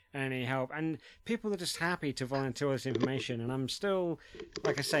too. Any help?" And people are just happy to volunteer all this information. And I'm still,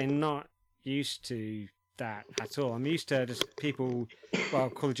 like I say, not used to that at all. I'm used to just people,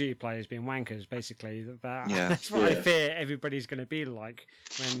 Call of Duty players being wankers, basically. That's what I fear everybody's going to be like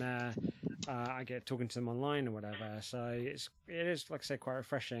when I get talking to them online or whatever. So it is, like I say, quite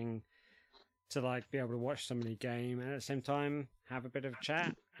refreshing to be able to watch somebody game and at the same time have a bit of a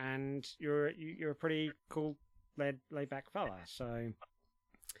chat. And you're a pretty cool, laid back fella. So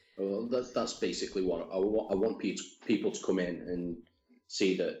well, that's basically what I want people to come in and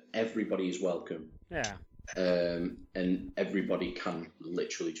see that everybody is welcome. Yeah. And everybody can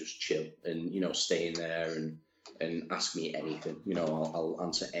literally just chill and stay in there and ask me anything. I'll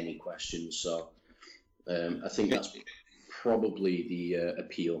answer any questions. So I think that's probably the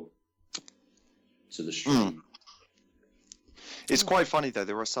appeal to the stream. It's quite funny though.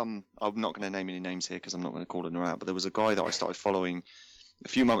 There are some. I'm not going to name any names here because I'm not going to call them out. But there was a guy that I started following a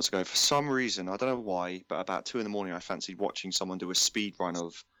few months ago. For some reason, I don't know why, but about 2 a.m, I fancied watching someone do a speed run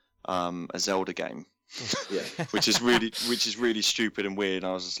of a Zelda game. Yeah. which is really stupid and weird. And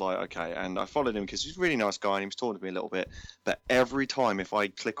I was just like, okay. And I followed him because he's a really nice guy and he was talking to me a little bit. But every time if I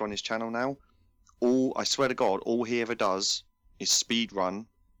click on his channel now, I swear to God, all he ever does is speed run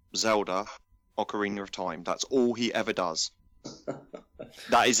Zelda Ocarina of Time. That's all he ever does.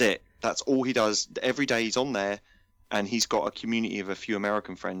 That is it. That's all he does. Every day he's on there, and he's got a community of a few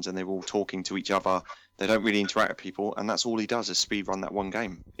American friends, and they're all talking to each other. They don't really interact with people, and that's all he does is speed run that one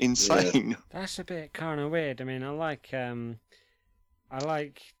game. Insane. That's a bit kind of weird. I mean, I like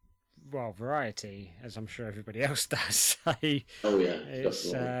variety, as I'm sure everybody else does. So Oh yeah,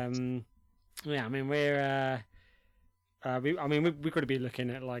 it's definitely. yeah. I mean, we've got to be looking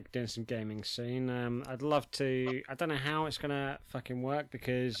at like doing some gaming soon. I'd love to. I don't know how it's gonna fucking work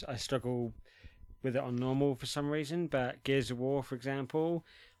because I struggle with it on normal for some reason. But Gears of War, for example,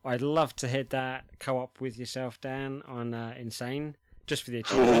 I'd love to hit that co-op with yourself, Dan, on Insane, just for the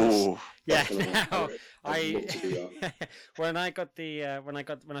achievements. Oh, Yeah. Definitely. Now, I'd love to do that. when I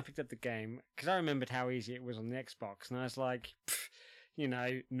picked up the game, because I remembered how easy it was on the Xbox, and I was like,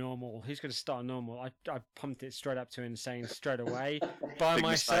 normal. Who's going to start normal? I pumped it straight up to Insane straight away by Big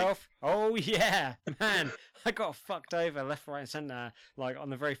myself. Oh yeah, man, I got fucked over left, right, and centre like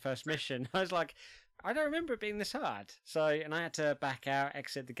on the very first mission. I was like, I don't remember it being this hard. So, and I had to back out,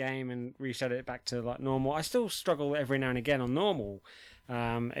 exit the game, and reset it back to like normal. I still struggle every now and again on normal.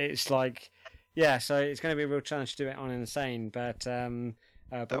 It's like, yeah, so it's going to be a real challenge to do it on Insane, but.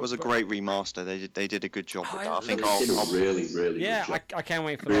 that was a great remaster. They did a good job with that. I think They did a I'll really, really yeah, good job. I can't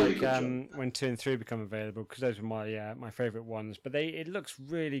wait for Really like good job. when 2 and 3 become available because those were my favourite ones. But it looks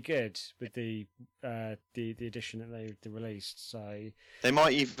really good with the edition that they released. So They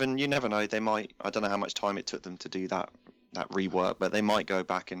might even, you never know, they might, I don't know how much time it took them to do that rework, but they might go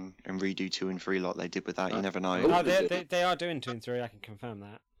back and redo 2 and 3 like they did with that. You never know. Oh, they are doing 2 and 3. I can confirm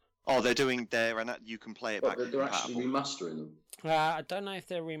that. Oh, they're doing there, and that you can play it back. But they're actually compatible. remastering them. I don't know if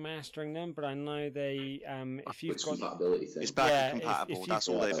they're remastering them, but I know they if you've It's got compatibility thing. It's back Yeah, and if compatible. you- That's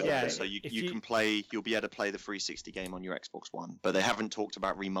all they've yeah, done. So you if you- can play. You'll be able to play the 360 game on your Xbox One, but they haven't talked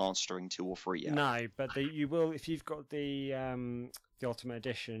about remastering 2 or 3 yet. No, but you will if you've got the Ultimate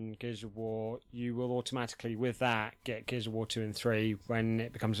Edition Gears of War. You will automatically with that get Gears of War 2 and 3 when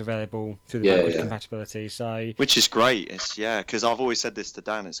it becomes available through the Yeah, backwards yeah. compatibility. So Which is great. It's because I've always said this to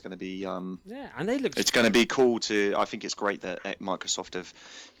Dan. It's going to be yeah, and they look. it's going to be cool to. I think it's great that Microsoft have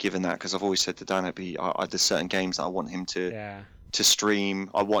given that because I've always said to Dan, there's certain games that I want him to Yeah, stream.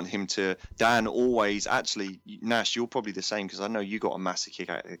 I want him to. Dan always actually Nash. You're probably the same because I know you got a massive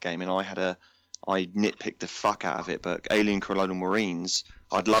kick out of the game, and I nitpicked the fuck out of it. But Alien Colonial Marines,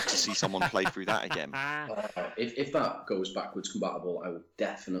 I'd love to see someone play through that again. If that goes backwards compatible, I will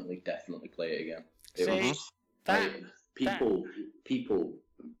definitely play it again. It See, was, that- people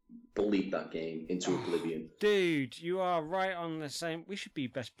bullied that game into oblivion. dude, you are right on the same. We should be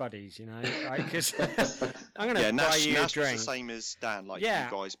best buddies, right? Because I'm gonna Yeah, buy Nash, you a Nash was drink. the same as Dan. Like Yeah.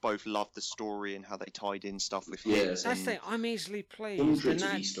 you guys both loved the story and how they tied in stuff with Yeah. hits. That's the and- thing. I'm easily pleased. Hundreds and of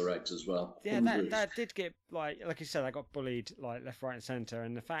that, Easter eggs as well. Yeah, Hundreds. that did get like you said, I got bullied like left, right, and centre,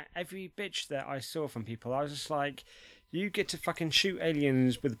 and the fact every bitch that I saw from people, I was just like, you get to fucking shoot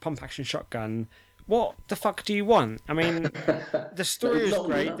aliens with a pump action shotgun. What the fuck do you want? I mean, the story was Not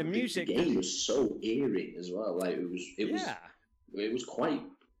only great, that, the music. The game was so eerie as well. Like Yeah, it was quite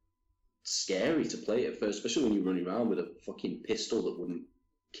scary to play at first, especially when you're running around with a fucking pistol that wouldn't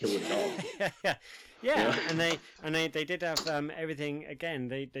kill a dog. yeah, Yeah. and they did have everything again.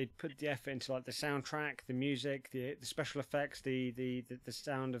 They put the effort into like the soundtrack, the music, the special effects, the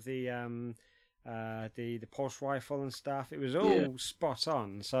sound of the pulse rifle and stuff. It was all Yeah. spot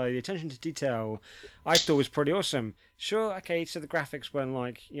on. So the attention to detail, I thought was pretty awesome. Sure, okay, so the graphics weren't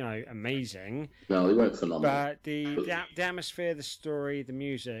like amazing, No, they weren't phenomenal. but the atmosphere, the story, the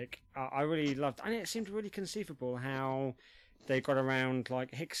music, I really loved, and it seemed really conceivable how they got around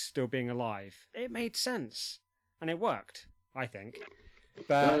like Hicks still being alive. It made sense, and it worked, I think.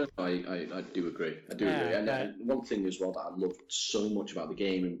 But I do agree. I do Yeah, agree. And but- one thing as well that I loved so much about the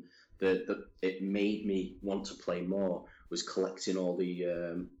game and that it made me want to play more was collecting all the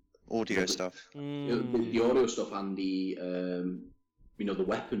audio stuff. the audio stuff and the the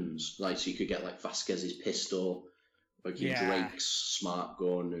weapons. Like so you could get like Vasquez's pistol, like Yeah. Drake's smart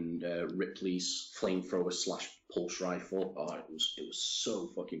gun and Ripley's flamethrower / pulse rifle. Oh, it was so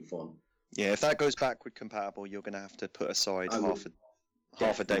fucking fun. Yeah, if that goes backward compatible, you're going to have to put aside I will.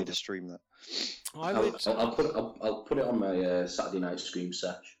 half a day to Definitely. stream that. I'll put it on my Saturday night stream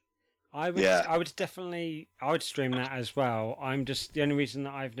sesh. I would, Yeah. I would definitely, I would stream that as well. I'm just the only reason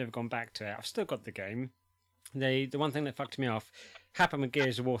that I've never gone back to it. I've still got the game. The one thing that fucked me off happened with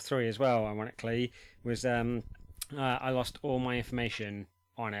Gears of War 3 as well. Ironically, was I lost all my information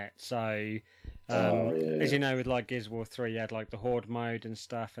on it. So, as you know, with like Gears of War 3, you had like the Horde mode and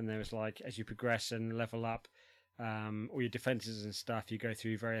stuff, and there was like as you progress and level up, all your defenses and stuff, you go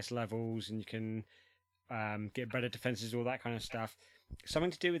through various levels and you can get better defenses, all that kind of stuff.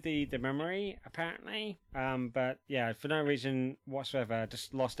 Something to do with the memory, apparently. But yeah, for no reason whatsoever,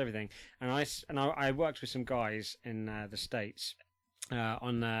 just lost everything. And I worked with some guys in the States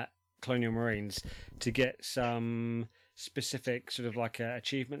on Colonial Marines to get some specific sort of like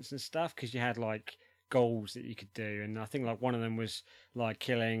achievements and stuff, because you had like goals that you could do, and I think like one of them was like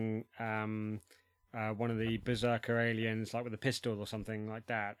killing one of the berserker aliens like with a pistol or something like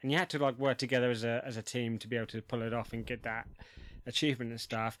that, and you had to like work together as a team to be able to pull it off and get that achievement and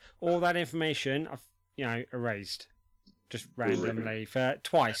stuff. All that information I've erased just randomly for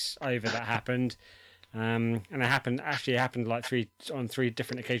twice over that happened. And it happened like on three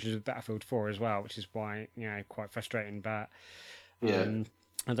different occasions with Battlefield 4 as well, which is why quite frustrating. But I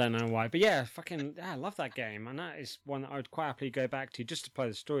don't know why. But yeah, I love that game, and that is one that I would quite happily go back to just to play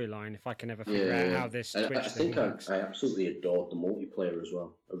the storyline if I can ever figure out how this Twitch I thing think works. I absolutely adored the multiplayer as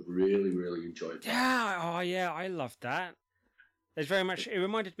well. I really, really enjoyed that. Yeah, I loved that. It's very much. It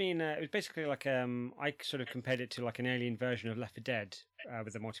reminded me it was basically like I sort of compared it to like an alien version of Left 4 Dead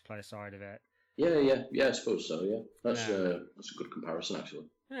with the multiplayer side of it. Yeah, I suppose so. Yeah, that's a good comparison actually.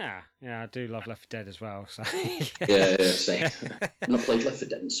 Yeah, I do love Left 4 Dead as well. So yeah, same. I've not played Left 4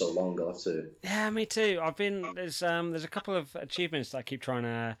 Dead in so long. I'll have to. Yeah, me too. There's a couple of achievements that I keep trying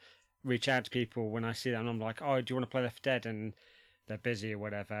to reach out to people when I see them, and I'm like, oh, do you want to play Left 4 Dead? And they're busy or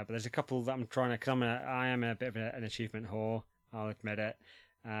whatever. But there's a couple that I'm trying to, because I am a bit of an achievement whore. I'll admit it.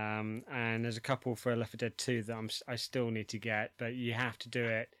 And there's a couple for Left 4 Dead 2 that I still need to get, but you have to do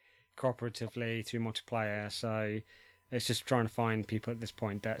it cooperatively through multiplayer. So it's just trying to find people at this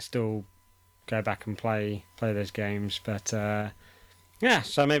point that still go back and play those games. But so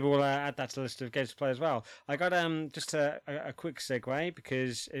maybe we'll add that to the list of games to play as well. I got just a quick segue,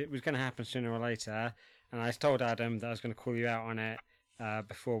 because it was going to happen sooner or later, and I told Adam that I was going to call you out on it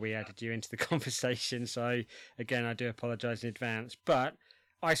before we added you into the conversation. So again, I do apologise in advance. But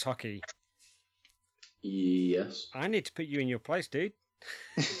ice hockey. Yes. I need to put you in your place, dude.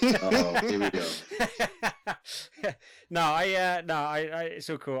 Oh, here we go. No, it's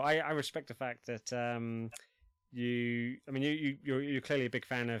all cool. I respect the fact that you're clearly a big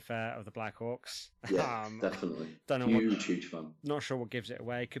fan of the Blackhawks. Yeah, definitely. Don't know huge fan. Not sure what gives it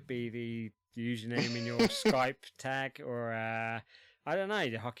away. Could be the username in your Skype tag, or I don't know,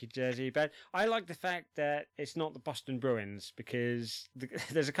 the hockey jersey. But I like the fact that it's not the Boston Bruins, because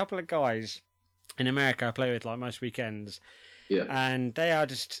there's a couple of guys in America I play with like most weekends. Yeah. And they're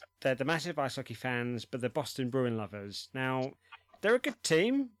the massive ice hockey fans, but they're Boston Bruin lovers. Now, they're a good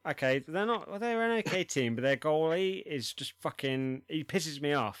team. Okay, they're an okay team, but their goalie is just he pisses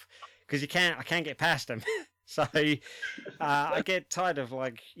me off, because I can't get past him. So I get tired of,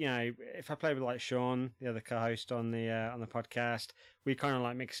 like, if I play with like Sean, the other co-host on the podcast, we kind of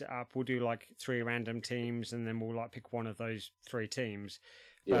like mix it up. We'll do like 3 random teams, and then we'll like pick one of those 3 teams.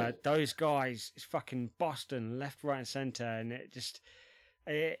 Yeah. But those guys, it's fucking Boston, left, right, and centre, and it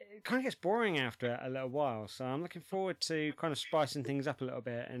kind of gets boring after a little while. So I'm looking forward to kind of spicing things up a little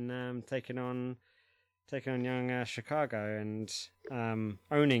bit and taking on young Chicago and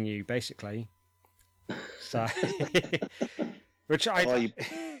owning you, basically. So, which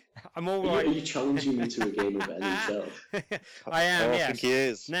I'm all like, Are you challenging me to a game of NHL? I am. I Yes. think he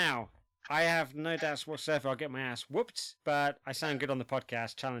is. Now, I have no doubts whatsoever I'll get my ass whooped, but I sound good on the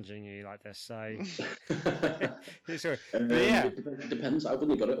podcast challenging you like this, so... Sorry. Yeah. It depends. I've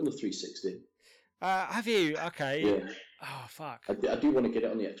only got it on the 360. Have you? Okay. Yeah. Oh, fuck. I do want to get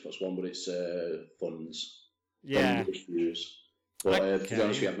it on the Xbox One, but it's funds. Yeah. Fund issues. But to Okay. be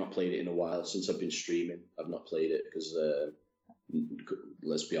honest with you, I've not played it in a while. Since I've been streaming, I've not played it because,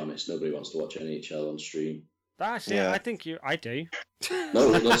 let's be honest, nobody wants to watch NHL on stream. I think I do.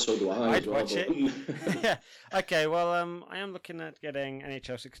 No, so do I. I'd as well, watch but- it. Yeah. Okay, well, I am looking at getting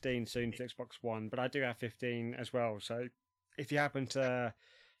NHL 16 soon for Xbox One, but I do have 15 as well. So if you happen to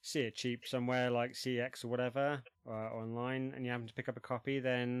see it cheap somewhere like CX or whatever, online, and you happen to pick up a copy,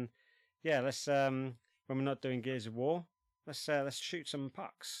 then yeah, let's when we're not doing Gears of War, let's shoot some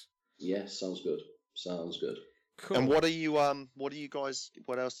pucks. Yes, sounds good. Sounds good. Cool. And what are you guys?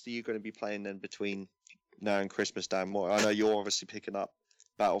 What else are you going to be playing then between now and Christmas, Dan? I know you're obviously picking up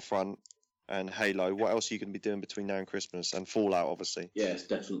Battlefront, and Halo. What else are you going to be doing between now and Christmas? And Fallout, obviously. Yeah, it's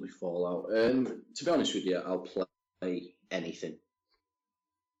definitely Fallout. To be honest with you, I'll play anything.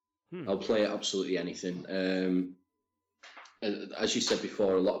 I'll play absolutely anything. As you said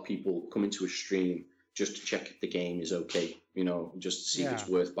before, a lot of people come into a stream just to check if the game is okay, just to see if it's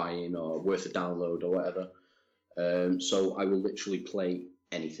worth buying or worth a download or whatever. So I will literally play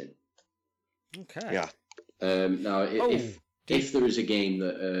anything. Okay. Yeah. Now, if there is a game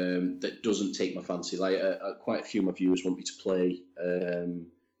that doesn't take my fancy, like quite a few of my viewers want me to play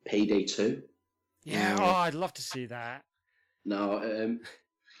Payday 2. Yeah, I'd love to see that. Now,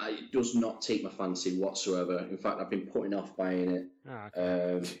 it does not take my fancy whatsoever. In fact, I've been putting off buying it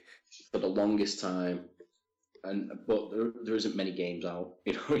for the longest time. But there isn't many games out,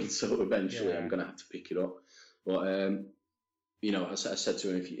 so eventually I'm going to have to pick it up. But, I said to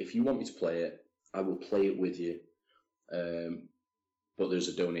him, if you want me to play it, I will play it with you. But there's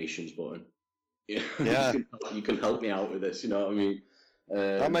a donations button. Yeah. You can help me out with this, you know what I mean?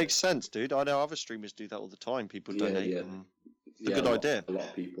 That makes sense, dude. I know other streamers do that all the time. People donate. Yeah. It's a good idea. A lot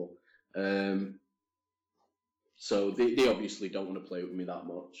of people. So they obviously don't want to play with me that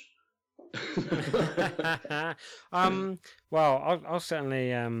much. Well, I'll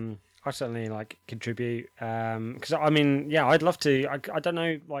certainly like contribute because I mean, yeah, I'd love to. I don't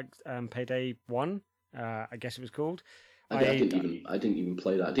know, like Payday 1, I guess it was called. I didn't even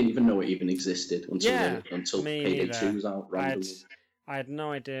play that. I didn't even know it even existed until Payday 2 was out randomly. I had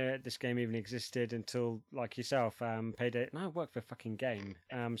no idea this game even existed until, like yourself, Payday. No, I worked for a fucking game.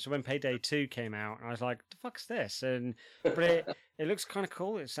 So when Payday 2 came out, I was like, "The fuck's this?" But it looks kind of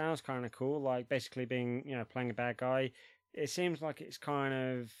cool. It sounds kind of cool. Like basically being, playing a bad guy. It seems like it's kind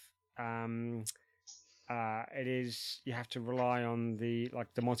of, it is. You have to rely on the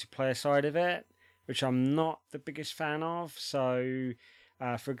multiplayer side of it, which I'm not the biggest fan of. So,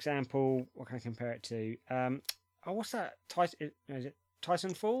 for example, what can I compare it to? What's that? Is it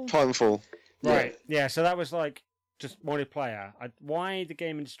Titanfall? Titanfall. Right. Yeah. So that was like just multiplayer. Why the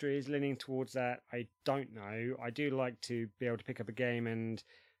game industry is leaning towards that, I don't know. I do like to be able to pick up a game and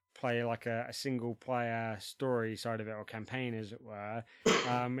play like a single player story side of it, or campaign, as it were.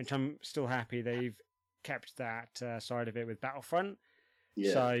 Which I'm still happy they've kept that side of it with Battlefront.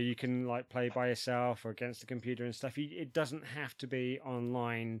 Yeah. So you can like play by yourself or against the computer and stuff. It doesn't have to be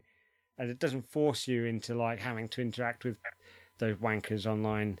online. And it doesn't force you into like having to interact with those wankers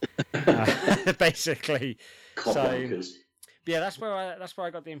online, basically. Wankers. Yeah, that's where I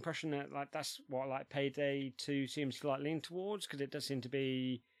got the impression that like that's what like Payday 2 seems to like lean towards, because it does seem to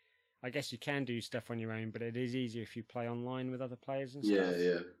be. I guess you can do stuff on your own, but it is easier if you play online with other players and stuff.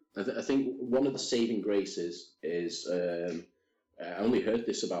 Yeah. I think one of the saving graces is I only heard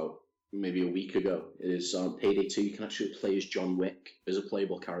this about maybe a week ago. Is Payday 2 you can actually play as John Wick as a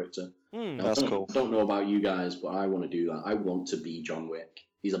playable character. Now, that's cool. I don't know about you guys, but I want to do that. I want to be John Wick.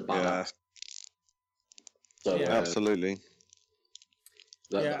 He's a badass. So, absolutely.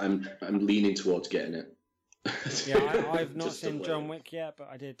 I'm leaning towards getting it. I've not seen John Wick yet, but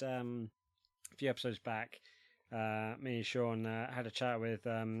I did a few episodes back. Me and Sean had a chat with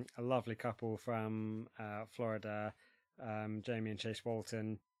a lovely couple from Florida, Jamie and Chase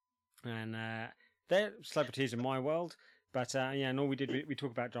Walton, and they're celebrities in my world. But and all we did, we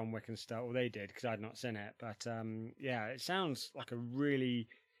talk about John Wick and stuff. Well, they did, because I'd not seen it. But it sounds like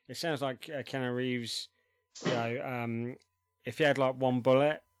Keanu Reeves. If he had like one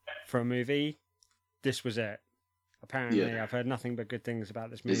bullet for a movie, this was it. Apparently, I've heard nothing but good things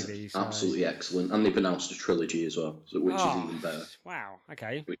about this movie. It's absolutely excellent, and they've announced a trilogy as well, which is even better. Wow.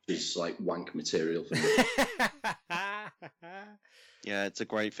 Okay. Which is like wank material for me. Yeah, it's a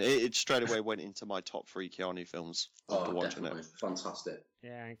great film. It straight away went into my top 3 Keanu films after watching it. Fantastic.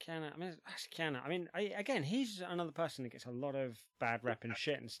 Yeah, and Keanu. I mean, again, he's another person that gets a lot of bad rep and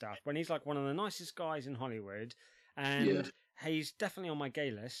shit and stuff. When he's like one of the nicest guys in Hollywood, and he's definitely on my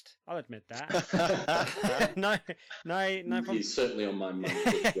gay list. I'll admit that. no problem. He's certainly on my mind.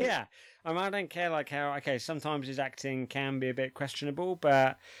 Yeah. I don't care like how, sometimes his acting can be a bit questionable,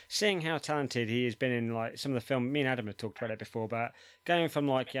 but seeing how talented he has been in like some of the film, me and Adam have talked about it before, but going from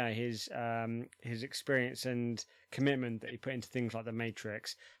like, his experience and commitment that he put into things like The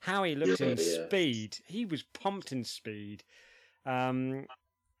Matrix, how he looked in Speed, he was pumped in Speed.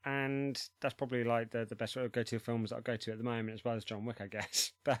 And that's probably like the best sort of go-to films that I'll go to at the moment, as well as John Wick, I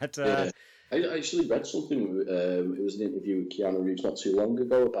guess. But I actually read something. It was an interview with Keanu Reeves not too long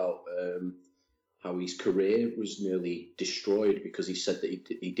ago about how his career was nearly destroyed because he said that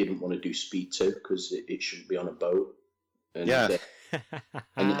he didn't want to do Speed 2 because it shouldn't be on a boat. And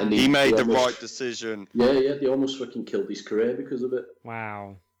And He made the almost- right decision. Yeah, they almost fucking killed his career because of it.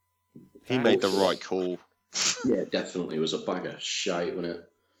 Wow. He made the Also- right call. Yeah, definitely. It was a bag of shite, wasn't it?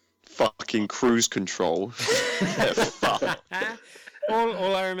 Fucking cruise control. Fuck.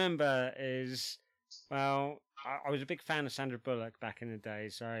 all I remember is, well, I was a big fan of Sandra Bullock back in the day,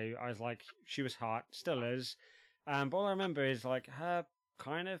 so I was like, she was hot, still is. But all I remember is like her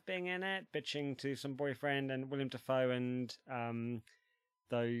kind of being in it, bitching to some boyfriend and William Dafoe and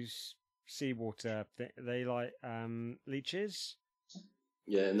those seawater, they like leeches.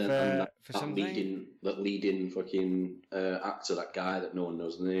 Yeah, and then For- and for that something? leading fucking actor, that guy that no one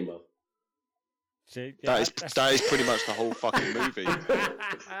knows the name of. See, That is pretty much the whole fucking movie.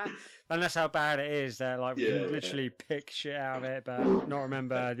 And that's how bad it is that like we Yeah. can literally pick shit out of it but not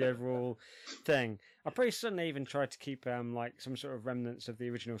remember the overall thing. I'm pretty certain they even tried to keep like some sort of remnants of the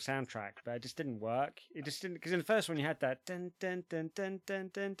original soundtrack, but it just didn't work. It just didn't, because in the first one you had that dun dun dun dun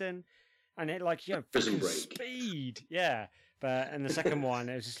dun dun dun, and it like Prison fucking Break. speed, yeah. But in the second one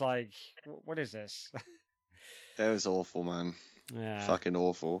it was just like, what is this? That was awful, man. Yeah. Fucking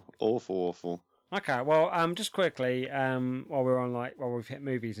awful. Awful. Okay, well, just quickly, while we've hit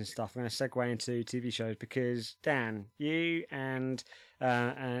movies and stuff, I'm going to segue into TV shows because Dan, you and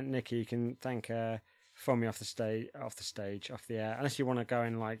Nikki can thank from me off the air, unless you want to go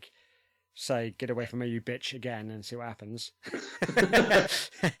and like say "get away from me, you bitch" again and see what happens.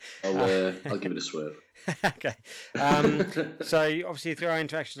 I'll give it a swerve. Okay. So obviously through our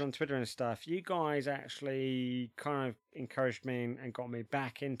interactions on Twitter and stuff, you guys actually kind of encouraged me and got me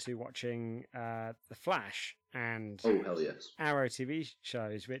back into watching The Flash and Oh hell yes. Arrow TV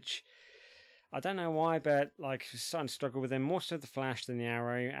shows, which I don't know why, but like starting to struggle with them more so The Flash than the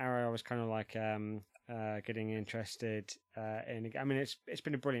Arrow. Arrow, I was kind of like getting interested in. I mean, it's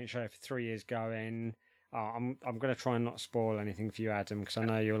been a brilliant show for 3 years going. I'm going to try and not spoil anything for you, Adam, because I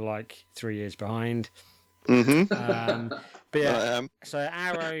know you're like 3 years behind. Mm-hmm. But yeah, I am. so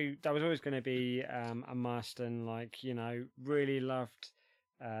Arrow, that was always going to be a must, and like really loved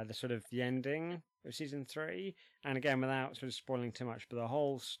the sort of the ending of season 3, and again without sort of spoiling too much, but the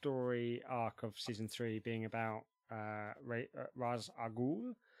whole story arc of season 3 being about Ra's al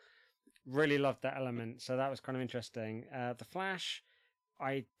Ghul, really loved that element, so that was kind of interesting. The Flash,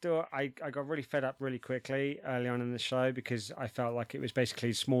 I got really fed up really quickly early on in the show because I felt like it was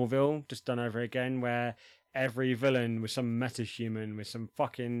basically Smallville just done over again, where every villain was some metahuman with some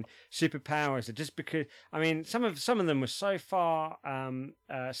fucking superpowers. That just because, I mean, some of them were so far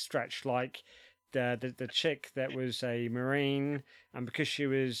stretched, like the chick that was a Marine, and because she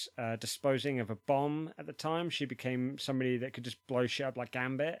was disposing of a bomb at the time, she became somebody that could just blow shit up like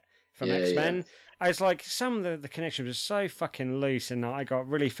Gambit from Yeah, X-Men. yeah. I was like, some of the connections were so fucking loose, and I got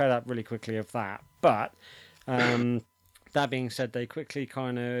really fed up really quickly of that. But that being said, they quickly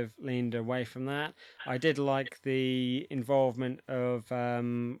kind of leaned away from that. I did like the involvement of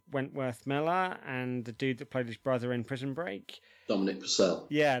Wentworth Miller and the dude that played his brother in Prison Break. Dominic Purcell.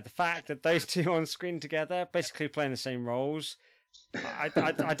 Yeah, the fact that those two on screen together, basically playing the same roles. I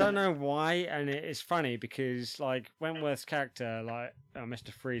don't know why, and it's funny because like Wentworth's character, like Mr.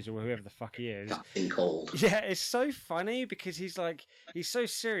 Freeze or whoever the fuck he is, Captain Cold. yeah, it's so funny because he's so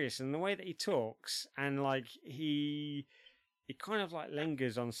serious in the way that he talks, and like he kind of like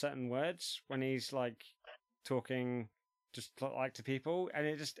lingers on certain words when he's like talking just like to people, and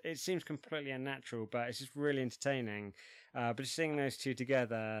it seems completely unnatural, but it's just really entertaining. But just seeing those two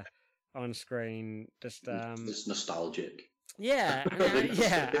together on screen, just It's nostalgic. yeah,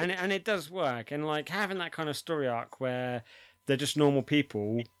 and it does work, and like having that kind of story arc where they're just normal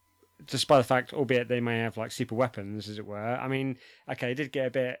people, despite the fact, albeit they may have like super weapons, as it were. I mean, okay, it did get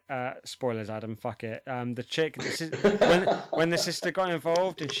a bit spoilers, Adam. Fuck it. The chick, when the sister got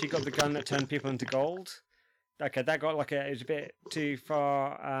involved and she got the gun that turned people into gold. Okay, that got like it was a bit too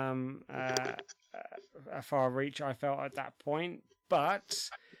far, a far reach. I felt at that point, but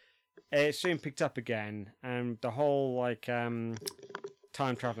it soon picked up again, and the whole like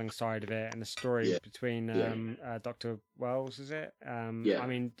time traveling side of it and the story between Dr. Wells, is it? Yeah. I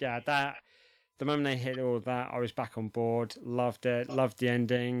mean, yeah, that the moment they hit all of that, I was back on board. Loved it. Loved the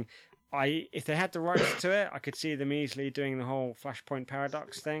ending. If they had the rights to it, I could see them easily doing the whole Flashpoint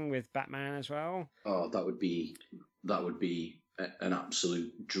paradox thing with Batman as well. Oh, that would be an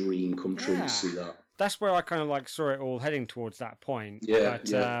absolute dream come true Yeah. to see that. That's where I kind of like saw it all heading towards that point. Yeah, But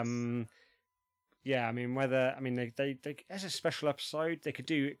yeah. yeah, I mean, they as a special episode, they could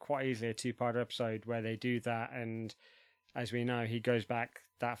do quite easily a 2-part episode where they do that, and as we know, he goes back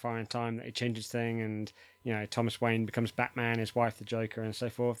that far in time that he changes thing, and Thomas Wayne becomes Batman, his wife the Joker, and so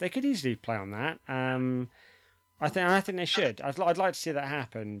forth. They could easily play on that. I think they should. I'd like to see that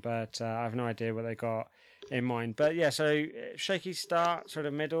happen, but I have no idea what they got in mind. But yeah, so shaky start, sort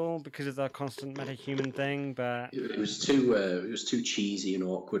of middle because of the constant metahuman thing. But It was too cheesy and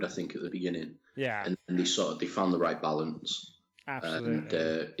awkward, I think, at the beginning. yeah, And they found the right balance. absolutely.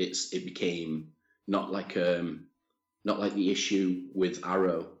 And it became not like the issue with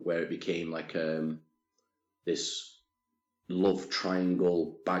Arrow, where it became like this love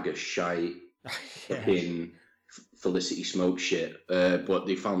triangle bag of shite Yeah. in Felicity Smoke shit. But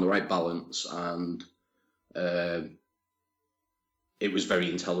they found the right balance, and it was very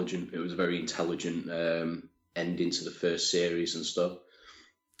intelligent. It was a very intelligent ending to the first series and stuff.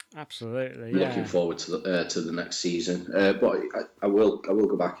 Absolutely. Looking forward to the next season. But I will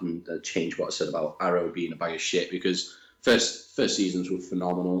go back and change what I said about Arrow being a bag of shit, because first seasons were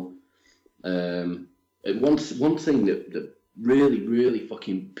phenomenal. One thing that really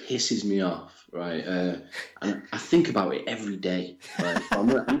fucking pisses me off, right? And I think about it every day. Right? I'm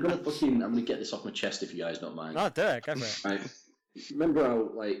gonna get this off my chest if you guys don't mind. No, do it. Go for it. Right. Remember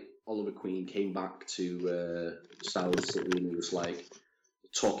how like Oliver Queen came back to Salad City and he was like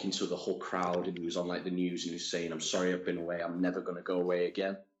talking to the whole crowd, and he was on like the news and he was saying, "I'm sorry, I've been away. I'm never gonna go away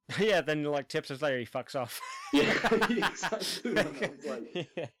again." Yeah. Then like tips us later, he fucks off. Yeah, exactly. I was like,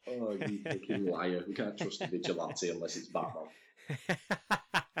 Yeah. "Oh, you fucking liar! We can't trust a vigilante unless it's Batman."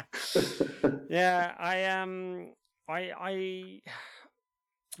 Yeah,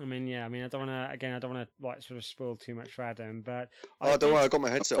 I mean, yeah, I mean, I don't want to like sort of spoil too much for Adam, but Oh, don't worry, I got my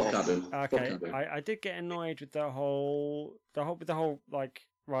headset Fuck off. Adam. Fuck okay, Adam. I did get annoyed with the whole like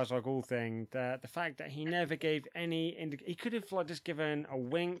Ra's al Ghul thing. The fact that he never gave any he could have like just given a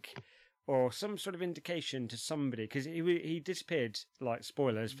wink or some sort of indication to somebody, because he disappeared, like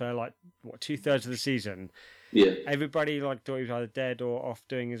spoilers, for like what 2/3 of the season. Yeah. Everybody like thought he was either dead or off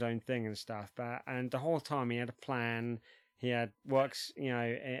doing his own thing and stuff. And the whole time he had a plan. He had works,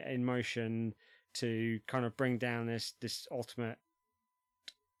 in motion to kind of bring down this ultimate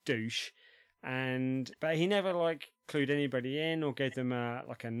douche, but he never like clued anybody in or gave them a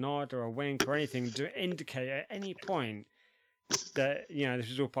nod or a wink or anything to indicate at any point that this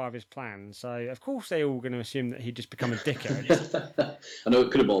was all part of his plan. So of course they all going to assume that he'd just become a dickhead. I know it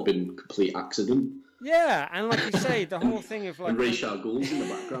could have all been complete accident. Yeah, and like you say, the whole thing of like And Ra's al Ghul's in the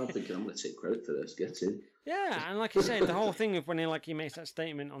background thinking, "I'm going to take credit for this. Get in." yeah, and like you say, the whole thing of when he makes that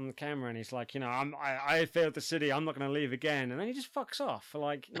statement on the camera and he's like, I failed the city, I'm not going to leave again, and then he just fucks off for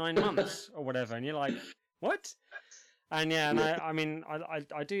like 9 months or whatever, and you're like, what? And yeah, and I mean,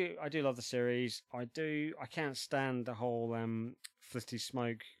 I do love the series. I can't stand the whole Felicity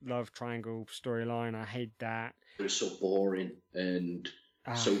Smoke love triangle storyline. I hate that. It was so boring and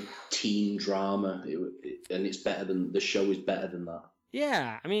so teen drama, and it's better than the show is better than that.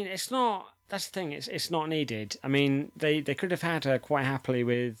 Yeah, I mean, it's not. That's the thing. It's not needed. I mean, they could have had her quite happily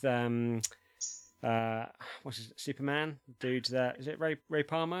with what's his Superman dude? Is it Ray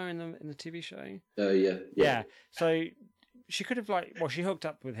Palmer in the TV show? Yeah. So she could have she hooked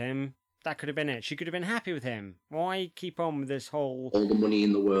up with him. That could have been it. She could have been happy with him. Why keep on with this whole All the money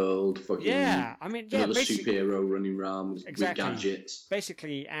in the world, fucking another superhero running around with gadgets.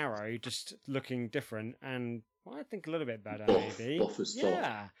 Basically, Arrow just looking different and I think a little bit better, maybe. Buff as fuck.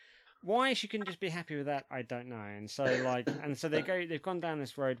 Yeah. Why she couldn't just be happy with that, I don't know. And so they've gone down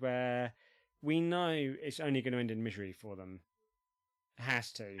this road where we know it's only going to end in misery for them. It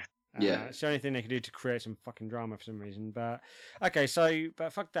has to. Yeah. It's the only thing they can do to create some fucking drama for some reason. But okay,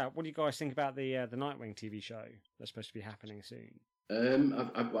 but fuck that. What do you guys think about the Nightwing TV show that's supposed to be happening soon?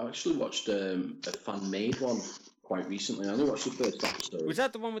 I've actually watched a fan-made one quite recently. I only watched the first episode. Was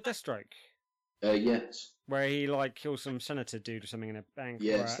that the one with Deathstroke? Yes. Where he kills some senator dude or something in a bank.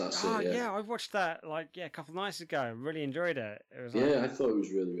 Yes, that's it. Yeah, I watched that a couple of nights ago. Really enjoyed it. It was I thought it was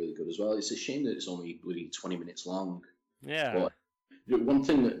really, really good as well. It's a shame that it's only bloody 20 minutes long. Yeah. But one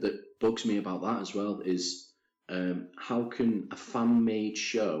thing that bugs me about that as well is how can a fan-made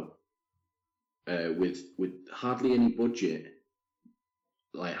show with hardly any budget,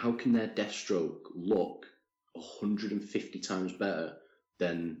 how can their Deathstroke look 150 times better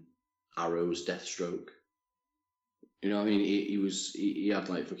than Arrow's Deathstroke? You know what I mean? He had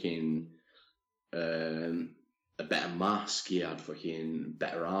fucking a better mask. He had fucking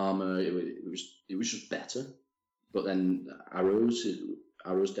better armor. It was just better. But then Arrow's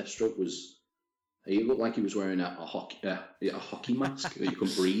Deathstroke he looked like he was wearing a hockey mask that you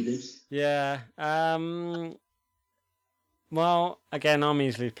couldn't breathe in. Yeah. Well, again, I'm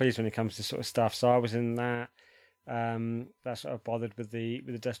easily pleased when it comes to sort of stuff. So I was in that. That sort of bothered with the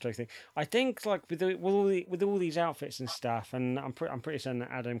Deathstroke thing. I think with all these outfits and stuff, and I'm pretty certain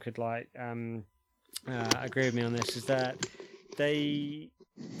that Adam could agree with me on this is that they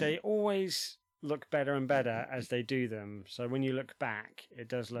always look better and better as they do them. So when you look back, it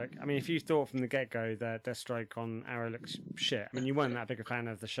does look. I mean, if you thought from the get-go that Deathstroke on Arrow looks shit, I mean, you weren't that big a fan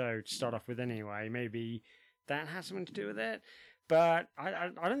of the show to start off with anyway. Maybe that has something to do with it. But I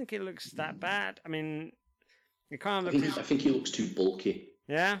don't think it looks that bad. I mean, it kind of looks. I think he looks too bulky.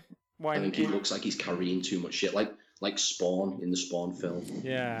 Yeah. Why? I think he looks like he's carrying too much shit, like Spawn in the Spawn film.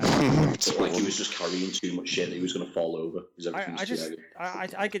 Yeah. Like he was just carrying too much shit that he was going to fall over.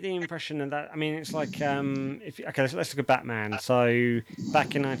 I get the impression that I mean it's like let's look at Batman. So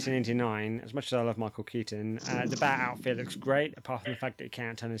back in 1989, as much as I love Michael Keaton, the Bat outfit looks great, apart from the fact that he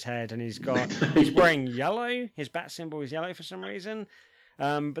can't turn his head and he's wearing yellow. His Bat symbol is yellow for some reason.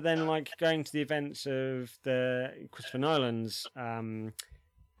 But then like going to the events of the Christopher Nolan's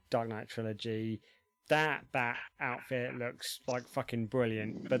Dark Knight trilogy, that Bat outfit looks like fucking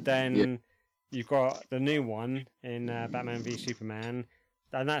brilliant. But then you've got the new one in Batman v Superman,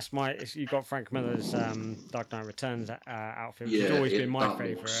 and you've got Frank Miller's Dark Knight Returns outfit, which has always been my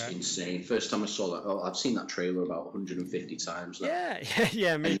favourite. Insane. First time I saw that, I've seen that trailer about 150 times now.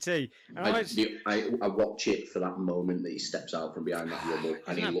 Yeah, me too. And I watch it for that moment that he steps out from behind that rubble,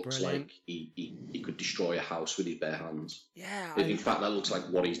 and he looks brilliant? Like he could destroy a house with his bare hands. Yeah. In fact, that looks like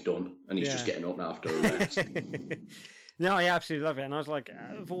what he's done, and he's just getting up now after a rest. No, I absolutely love it. And I was like,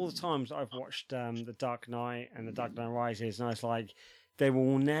 of all the times I've watched The Dark Knight and The Dark Knight Rises, and I was like, they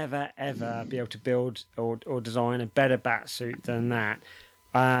will never, ever be able to build or design a better Batsuit than that.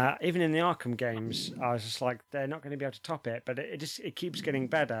 Even in the Arkham games, I was just like, they're not going to be able to top it. But it keeps getting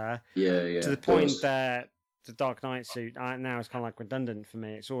better. Yeah. To the point that the Dark Knight suit now is kind of like redundant for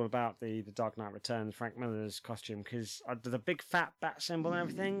me. It's all about the Dark Knight Returns, Frank Miller's costume, because the big fat bat symbol and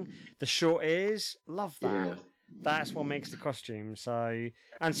everything, the short ears, love that. Yeah. That's what makes the costume. So,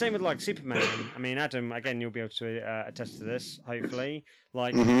 and same with like Superman. I mean, Adam, again, you'll be able to attest to this, hopefully.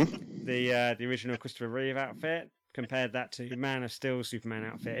 Like the original Christopher Reeve outfit, compared that to Man of Steel Superman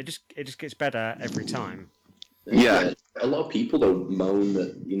outfit. It just gets better every time. Yeah, a lot of people though moan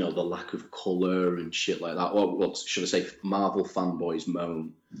that the lack of color and shit like that. Or what should I say? Marvel fanboys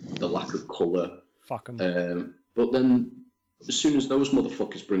moan the lack of color. Fuck them. But then, as soon as those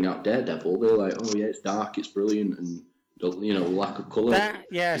motherfuckers bring out Daredevil, they're like, "Oh yeah, it's dark, it's brilliant," and lack of colour.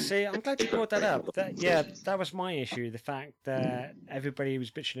 See, I'm glad you brought that up. That was my issue. The fact that everybody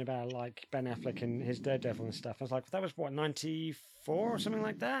was bitching about like Ben Affleck and his Daredevil and stuff. I was like, that was what, 94 or something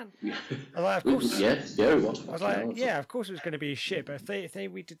like that. I was like, of course. Yeah, it was. I was like, yeah, of course it was going to be shit. But if they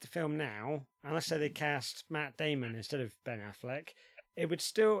redid the film now, and let's say they cast Matt Damon instead of Ben Affleck, it would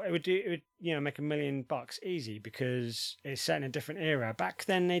make $1 million easy, because it's set in a different era. Back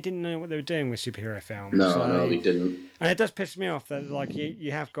then they didn't know what they were doing with superhero films. No, they didn't. And it does piss me off that like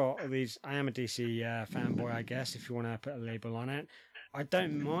you have got all these. I am a DC fanboy, I guess, if you want to put a label on it. I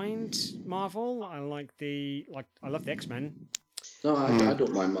don't mind Marvel. I love the X-Men. No, I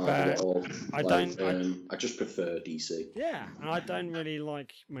don't mind Marvel at all. I just prefer DC. Yeah, and I don't really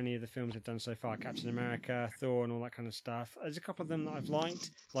like many of the films they've done so far. Captain America, Thor, and all that kind of stuff. There's a couple of them that I've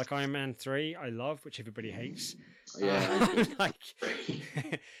liked, like Iron Man 3, I love, which everybody hates. Yeah.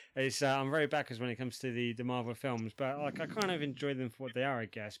 I'm very backers when it comes to the Marvel films, but like I kind of enjoy them for what they are, I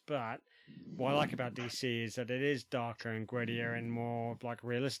guess. But what I like about DC is that it is darker and grittier and more like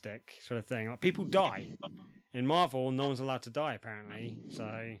realistic sort of thing. Like people die. In Marvel, no one's allowed to die, apparently. So,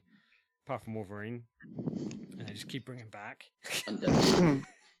 apart from Wolverine. And they just keep bringing back. So,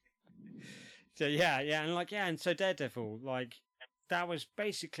 and so Daredevil, like, that was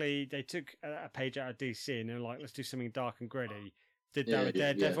basically, they took a page out of DC and they were like, let's do something dark and gritty. Did that with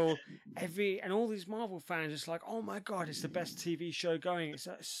Daredevil. And all these Marvel fans, it's like, oh my God, it's the best TV show going.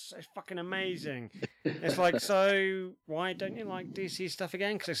 It's fucking amazing. It's like, so why don't you like DC stuff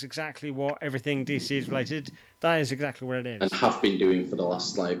again? Because it's exactly what everything DC is related. That is exactly what it is. And have been doing for the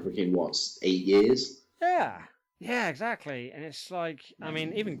last, 8 years? Yeah, exactly. And it's like, I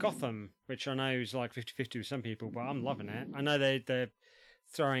mean, even Gotham, which I know is like 50-50 with some people, but I'm loving it. I know they're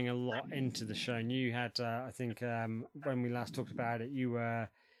throwing a lot into the show. And you had, I think, when we last talked about it,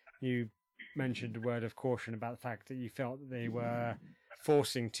 you mentioned a word of caution about the fact that you felt that they were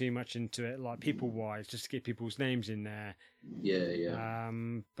forcing too much into it, like people-wise, just to get people's names in there. Yeah.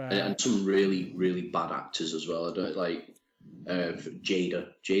 But and some really, really bad actors as well. I don't like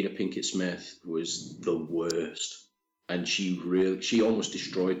Jada Pinkett Smith was the worst. And she almost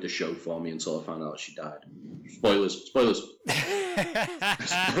destroyed the show for me until I found out she died. Spoilers.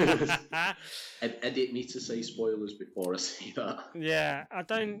 Edit me to say spoilers before I say that. Yeah, I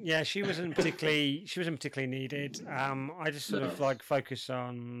don't. Yeah, she wasn't particularly needed. I just sort of like focus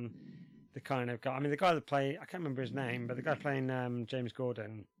on the kind of guy. I mean, the guy that I can't remember his name, but the guy playing James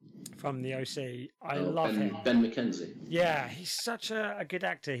Gordon from the OC, I love him. Ben McKenzie. Yeah, he's such a good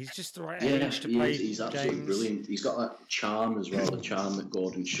actor. He's just the right Yeah, age to play. he's absolutely James. brilliant. He's got that charm as well, the charm that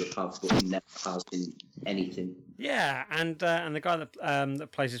Gordon should have, but he never has in anything. Yeah, and the guy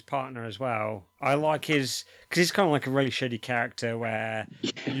that plays his partner as well. I like his because he's kind of like a really shady character where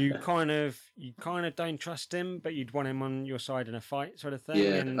you kind of don't trust him, but you'd want him on your side in a fight, sort of thing.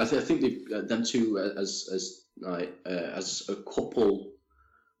 Yeah, and... I think them two as a couple,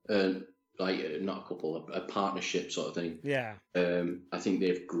 not a couple, a partnership sort of thing. Yeah. I think they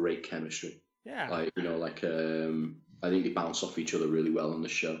have great chemistry. Yeah. I think they bounce off each other really well on the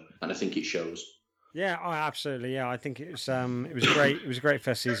show, and I think it shows. Yeah, oh, absolutely. Yeah, I think it was great. It was a great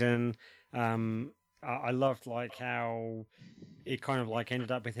first season. I loved like how it kind of like ended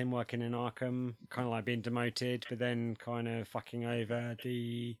up with him working in Arkham, kind of like being demoted, but then kind of fucking over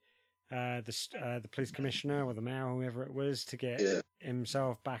the police commissioner or the mayor or whoever it was to get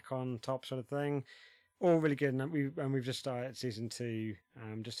himself back on top, sort of thing. All really good, and we've just started season 2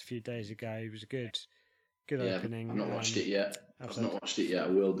 just a few days ago. It was a good opening. I've not watched it yet. Episode. I've not watched it yet. I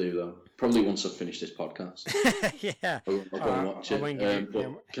will do though. Probably once I've finished this podcast. Yeah, I'll go and watch it.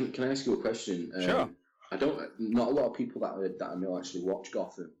 But can I ask you a question? Sure. Not a lot of people that I know actually watch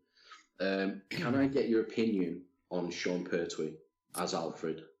Gotham. Can I get your opinion on Sean Pertwee as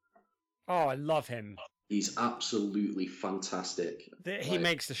Alfred? Oh, I love him. He's absolutely fantastic. He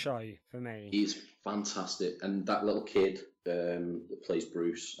makes the show for me. He's fantastic, and that little kid that plays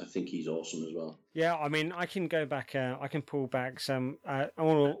Bruce, I think he's awesome as well. Yeah, I mean, I can go back. I can pull back some.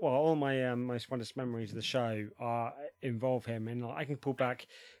 All my most fondest memories of the show involve him, and I can pull back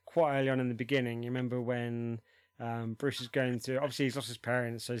quite early on in the beginning. You remember when Bruce is going through? Obviously, he's lost his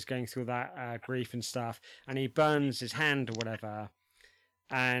parents, so he's going through that grief and stuff, and he burns his hand or whatever.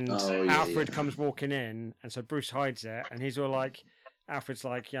 And Alfred comes walking in, and so Bruce hides it, and he's all like, Alfred's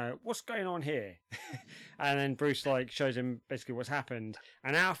like, what's going on here? And then Bruce like shows him basically what's happened,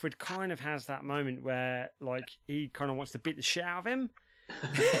 and Alfred kind of has that moment where like he kind of wants to beat the shit out of him,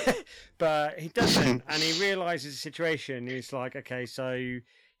 but he doesn't, and he realizes the situation. He's like, okay, so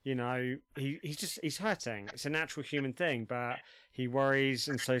he's hurting. It's a natural human thing, but he worries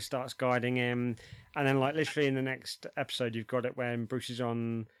and so starts guiding him. And then like literally in the next episode, you've got it when Bruce is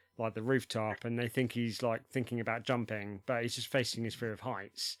on like the rooftop and they think he's like thinking about jumping, but he's just facing his fear of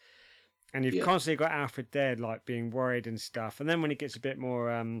heights. And you've constantly got Alfred there like being worried and stuff. And then when he gets a bit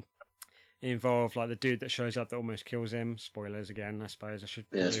more involved, like the dude that shows up that almost kills him. Spoilers again, I suppose I should.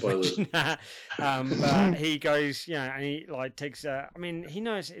 Yeah, spoilers. But he goes, and he like takes. He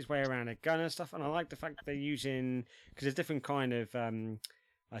knows his way around a gun and stuff, and I like the fact that they're using because there's different kind of,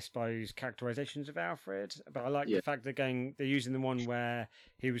 I suppose, characterizations of Alfred. But I like the fact they're using the one where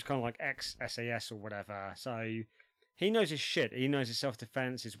he was kind of like ex-SAS or whatever. So he knows his shit. He knows his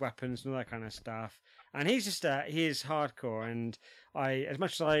self-defense, his weapons, and all that kind of stuff. And he's just he is hardcore. And as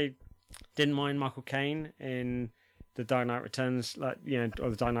much as I didn't mind Michael Caine in the Dark Knight Returns, or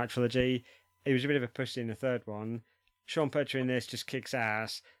the Dark Knight trilogy. He was a bit of a pussy in the third one. Sean Pertwee in this just kicks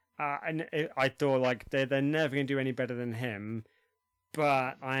ass. And I thought like they're never going to do any better than him.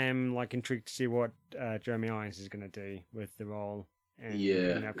 But I am like intrigued to see what Jeremy Irons is going to do with the role.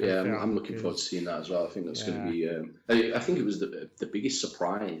 I'm looking forward to seeing that as well. I think that's going to be. I think it was the biggest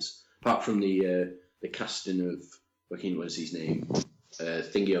surprise, apart from the casting of what's his name.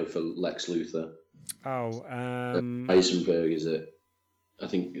 Thingio for Lex Luthor. Eisenberg, is it? I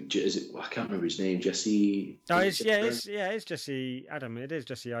think is it? I can't remember his name. Jesse. Oh, it's Jesse Adam. It is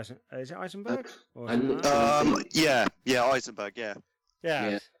Jesse Eisenberg. Is it Eisenberg? Eisenberg. Yeah.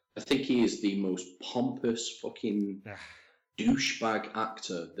 I think he is the most pompous fucking douchebag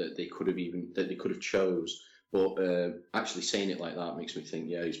actor that they could have chose. But actually saying it like that makes me think,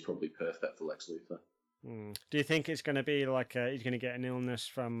 he's probably perfect for Lex Luthor. Do you think it's going to be like he's going to get an illness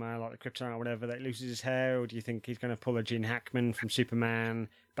from like the kryptonite or whatever that loses his hair, or do you think he's going to pull a Gene Hackman from Superman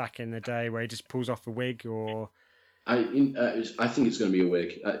back in the day where he just pulls off a wig? Or I think it's going to be a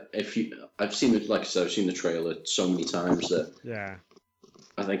wig. I've seen it, like I said, I've seen the trailer so many times that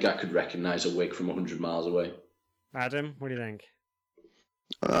I think I could recognise a wig from 100 miles away. Adam, what do you think?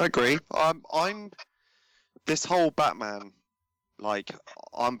 I agree. I'm this whole Batman. Like,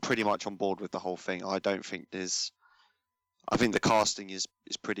 I'm pretty much on board with the whole thing. I don't think I think the casting is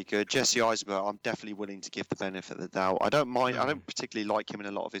pretty good. Jesse Eisenberg, I'm definitely willing to give the benefit of the doubt. I don't mind. I don't particularly like him in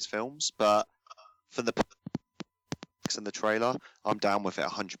a lot of his films, but for the and the trailer, I'm down with it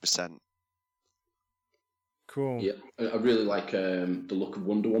 100%. Cool. Yeah, I really like the look of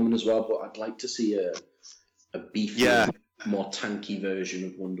Wonder Woman as well, but I'd like to see a beefier, more tanky version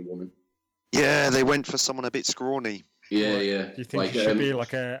of Wonder Woman. Yeah, they went for someone a bit scrawny. Yeah, Like, yeah. Do you think Like, it should be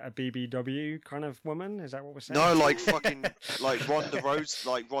like a BBW kind of woman? Is that what we're saying? No, like fucking like Ronda yeah,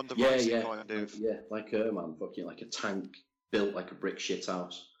 Rousey yeah, kind of. yeah, like her, man. Fucking like a tank built like a brick shit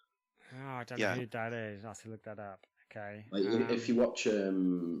house. Oh, I don't Yeah. know who that is. I have to look that up. Okay. Like, if you watch,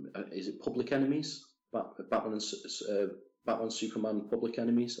 is it Public Enemies? Batman and Batman Superman Public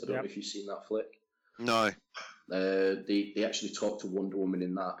Enemies. I don't know if you've seen that flick. No. They actually talk to Wonder Woman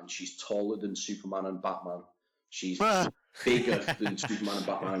in that, and she's taller than Superman and Batman. She's bigger than Superman and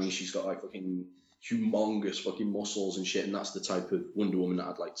Batman. I mean, she's got like fucking humongous fucking muscles and shit, and that's the type of Wonder Woman that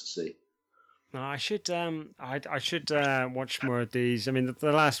I'd like to see. No, I should watch more of these. I mean,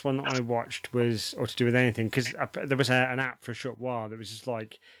 the last one I watched was, or to do with anything, because there was an app for a short while that was just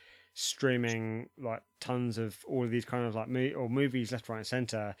like streaming like tons of all of these kind of like movies left, right, and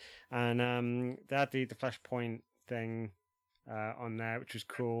center, and they had the Flashpoint thing on there, which was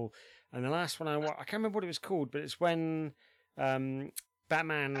cool. And the last one I can't remember what it was called, but it's when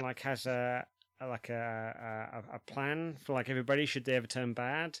Batman like has a plan for like everybody should they ever turn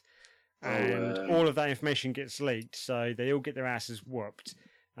bad. And all of that information gets leaked, so they all get their asses whooped.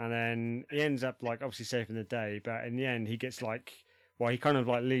 And then he ends up, like, obviously saving the day, but in the end, he gets, like, he kind of,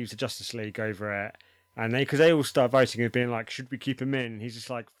 like, leaves the Justice League over it. And because they all start voting and being like, should we keep him in? He's just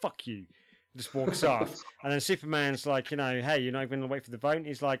like, fuck you. Just walks off. And then Superman's like, hey, you're not going to wait for the vote? And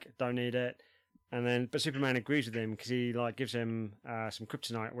he's like, don't need it. And then, but Superman agrees with him because he, like, gives him some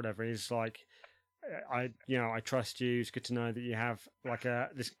kryptonite or whatever. He's like, I trust you. It's good to know that you have like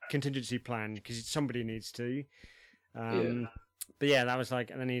this contingency plan because somebody needs to. But yeah, that was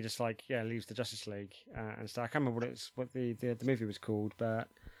like, and then he just like leaves the Justice League and stuff. I can't remember what the movie was called, but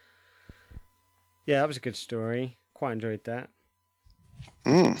yeah, that was a good story. Quite enjoyed that.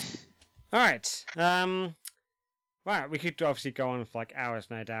 All right, right. We could obviously go on for like hours,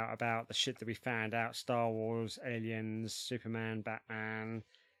 no doubt, about the shit that we found out: Star Wars, Aliens, Superman, Batman.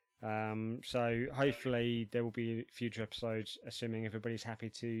 So hopefully there will be future episodes, assuming everybody's happy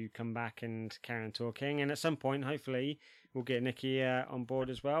to come back and carry on talking. And at some point, hopefully, we'll get Nikki on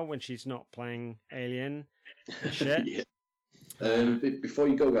board as well when she's not playing Alien shit. Yeah. Before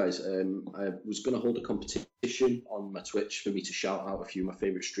you go, guys, I was going to hold a competition on my Twitch for me to shout out a few of my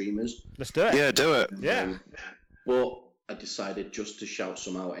favourite streamers. Let's do it. Yeah, do it. Yeah. But I decided just to shout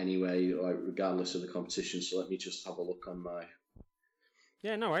some out anyway, like regardless of the competition. So let me just have a look on my...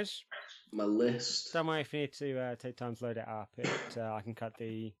 Yeah, no worries. My list. Don't worry if you need to take time to load it up. I can cut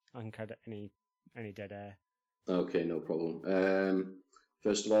any dead air. Okay, no problem.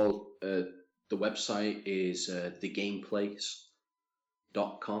 First of all, the website is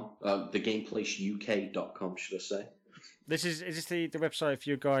thegameplace.com. Thegameplaceuk.com, should I say? Is this the website for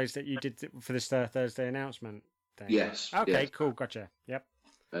you guys that you did for this Thursday announcement thing? Yes. Okay, yes. cool, gotcha. Yep.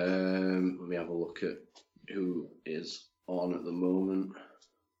 Let me have a look at who is on at the moment.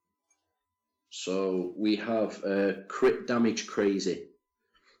 So we have Crit Damage Crazy.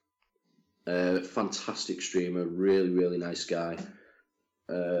 Fantastic streamer, really, really nice guy.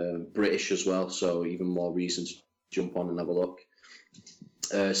 British as well, so even more reason to jump on and have a look.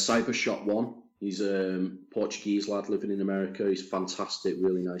 Cybershot 1, he's a Portuguese lad living in America. He's fantastic,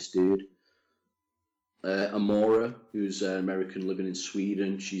 really nice dude. Amora, who's an American living in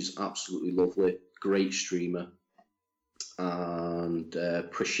Sweden. She's absolutely lovely, great streamer. And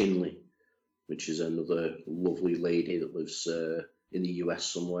Prishinley, which is another lovely lady that lives in the US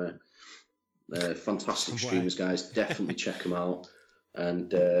somewhere. Fantastic streamers, guys. Definitely check them out.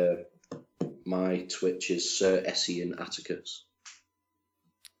 And my Twitch is Essie Atticus.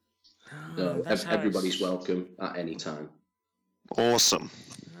 So everybody's welcome at any time. Awesome.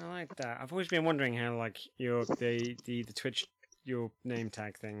 I like that. I've always been wondering how like the Twitch your name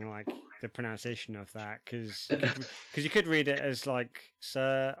tag thing, like the pronunciation of that, because you could read it as like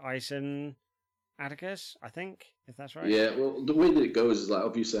Sir Ison Atticus, I think, if that's right. Yeah, well, the way that it goes is like,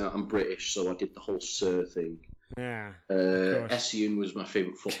 obviously I'm British, so I did the whole Sir thing. Yeah. Essien was my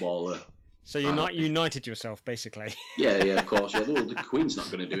favourite footballer. So you're not united yourself, basically. Yeah, of course. Yeah, well, the Queen's not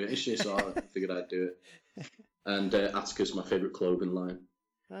going to do it, is she? So I figured I'd do it. And Atticus, my favourite clothing line.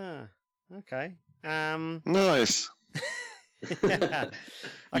 Ah, okay. Nice. Yeah.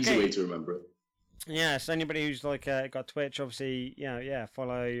 Easy way to remember it. Yeah, so anybody who's like got Twitch, obviously,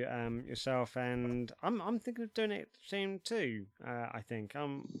 follow yourself, and I'm thinking of doing it soon too. I think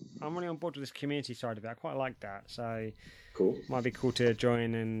I'm really on board with this community side of it. I quite like that, so Cool. Might be cool to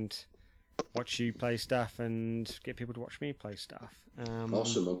join and watch you play stuff and get people to watch me play stuff.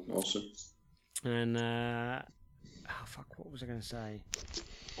 Awesome, man. Awesome. And what was I going to say?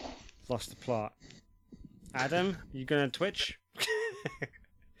 Lost the plot. Adam, you going to Twitch?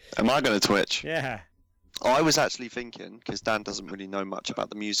 Am I going to Twitch? Yeah. I was actually thinking, because Dan doesn't really know much about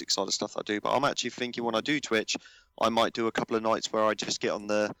the music side of stuff I do, but I'm actually thinking when I do Twitch, I might do a couple of nights where I just get on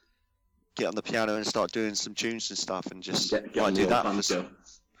the piano and start doing some tunes and stuff, and just Get might on do the that. banjo.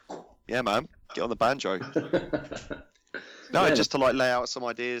 Yeah, man, get on the banjo. No, Yeah. just to like lay out some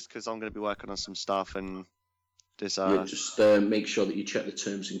ideas, because I'm going to be working on some stuff, and this. Yeah, just make sure that you check the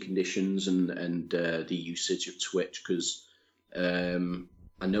terms and conditions and the usage of Twitch, because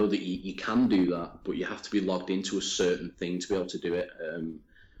I know that you can do that, but you have to be logged into a certain thing to be able to do it.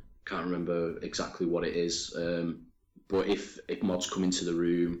 Can't remember exactly what it is, but if mods come into the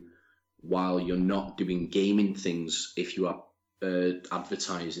room while you're not doing gaming things, if you are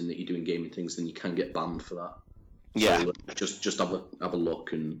advertising that you're doing gaming things, then you can get banned for that. Yeah. So just have a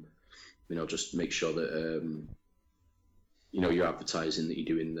look, and just make sure that you're advertising that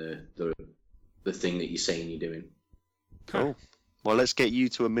you're doing the thing that you're saying you're doing. Cool. Well, let's get you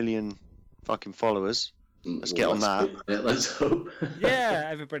to 1 million fucking followers. Let's get on that. Hope. Yeah, let's hope. Yeah,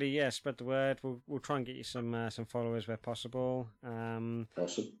 everybody, yeah, spread the word. We'll try and get you some followers where possible. Awesome.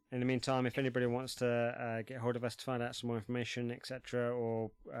 In the meantime, if anybody wants to get hold of us to find out some more information, etc., or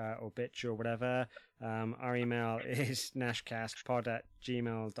bitch or whatever, our email is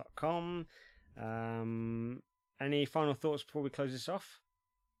nashcastpod@gmail.com. Any final thoughts before we close this off?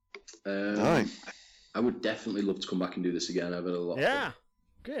 No. I would definitely love to come back and do this again. I've had a lot. Yeah,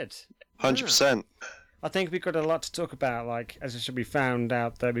 good. 100%. I think we've got a lot to talk about. Like, as it should be found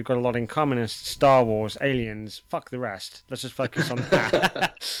out that we've got a lot in common as Star Wars, aliens. Fuck the rest. Let's just focus on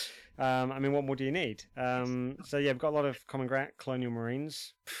that. I mean, what more do you need? So yeah, we've got a lot of common ground. Colonial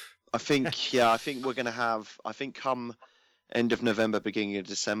Marines. I think we're going to have, come end of November, beginning of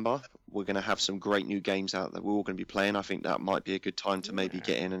December, we're going to have some great new games out that we're all going to be playing. I think that might be a good time to maybe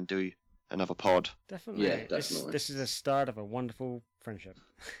get in and do another pod. Definitely. Yeah, definitely. This is the start of a wonderful friendship.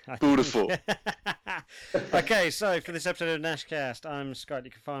 I think. Beautiful. Okay, so for this episode of Nashcast, I'm Scott.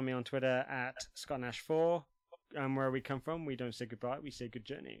 You can find me on Twitter at ScottNash4. And where we come from, we don't say goodbye, we say good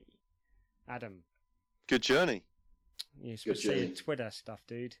journey. Adam. Good journey. You're supposed to say your Twitter stuff,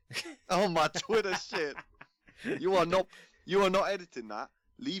 dude. Oh, my Twitter shit. You are not editing that.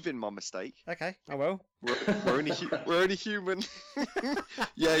 Leaving my mistake. Okay, I will. We're only human.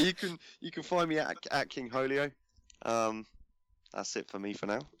 Yeah, you can find me at King Holio. That's it for me for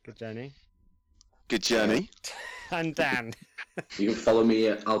now. Good journey. Good journey. And Dan. You can follow me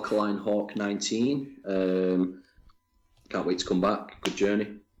at Alkaline Hawk 19. Can't wait to come back. Good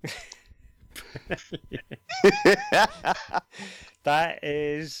journey. That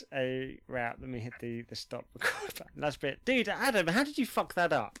is a wrap. Let me hit the stop record button. That's bit. Dude, Adam, how did you fuck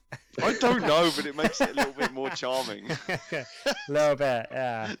that up? I don't know, but it makes it a little bit more charming. A little bit,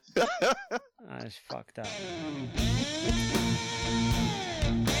 yeah. That's fucked up.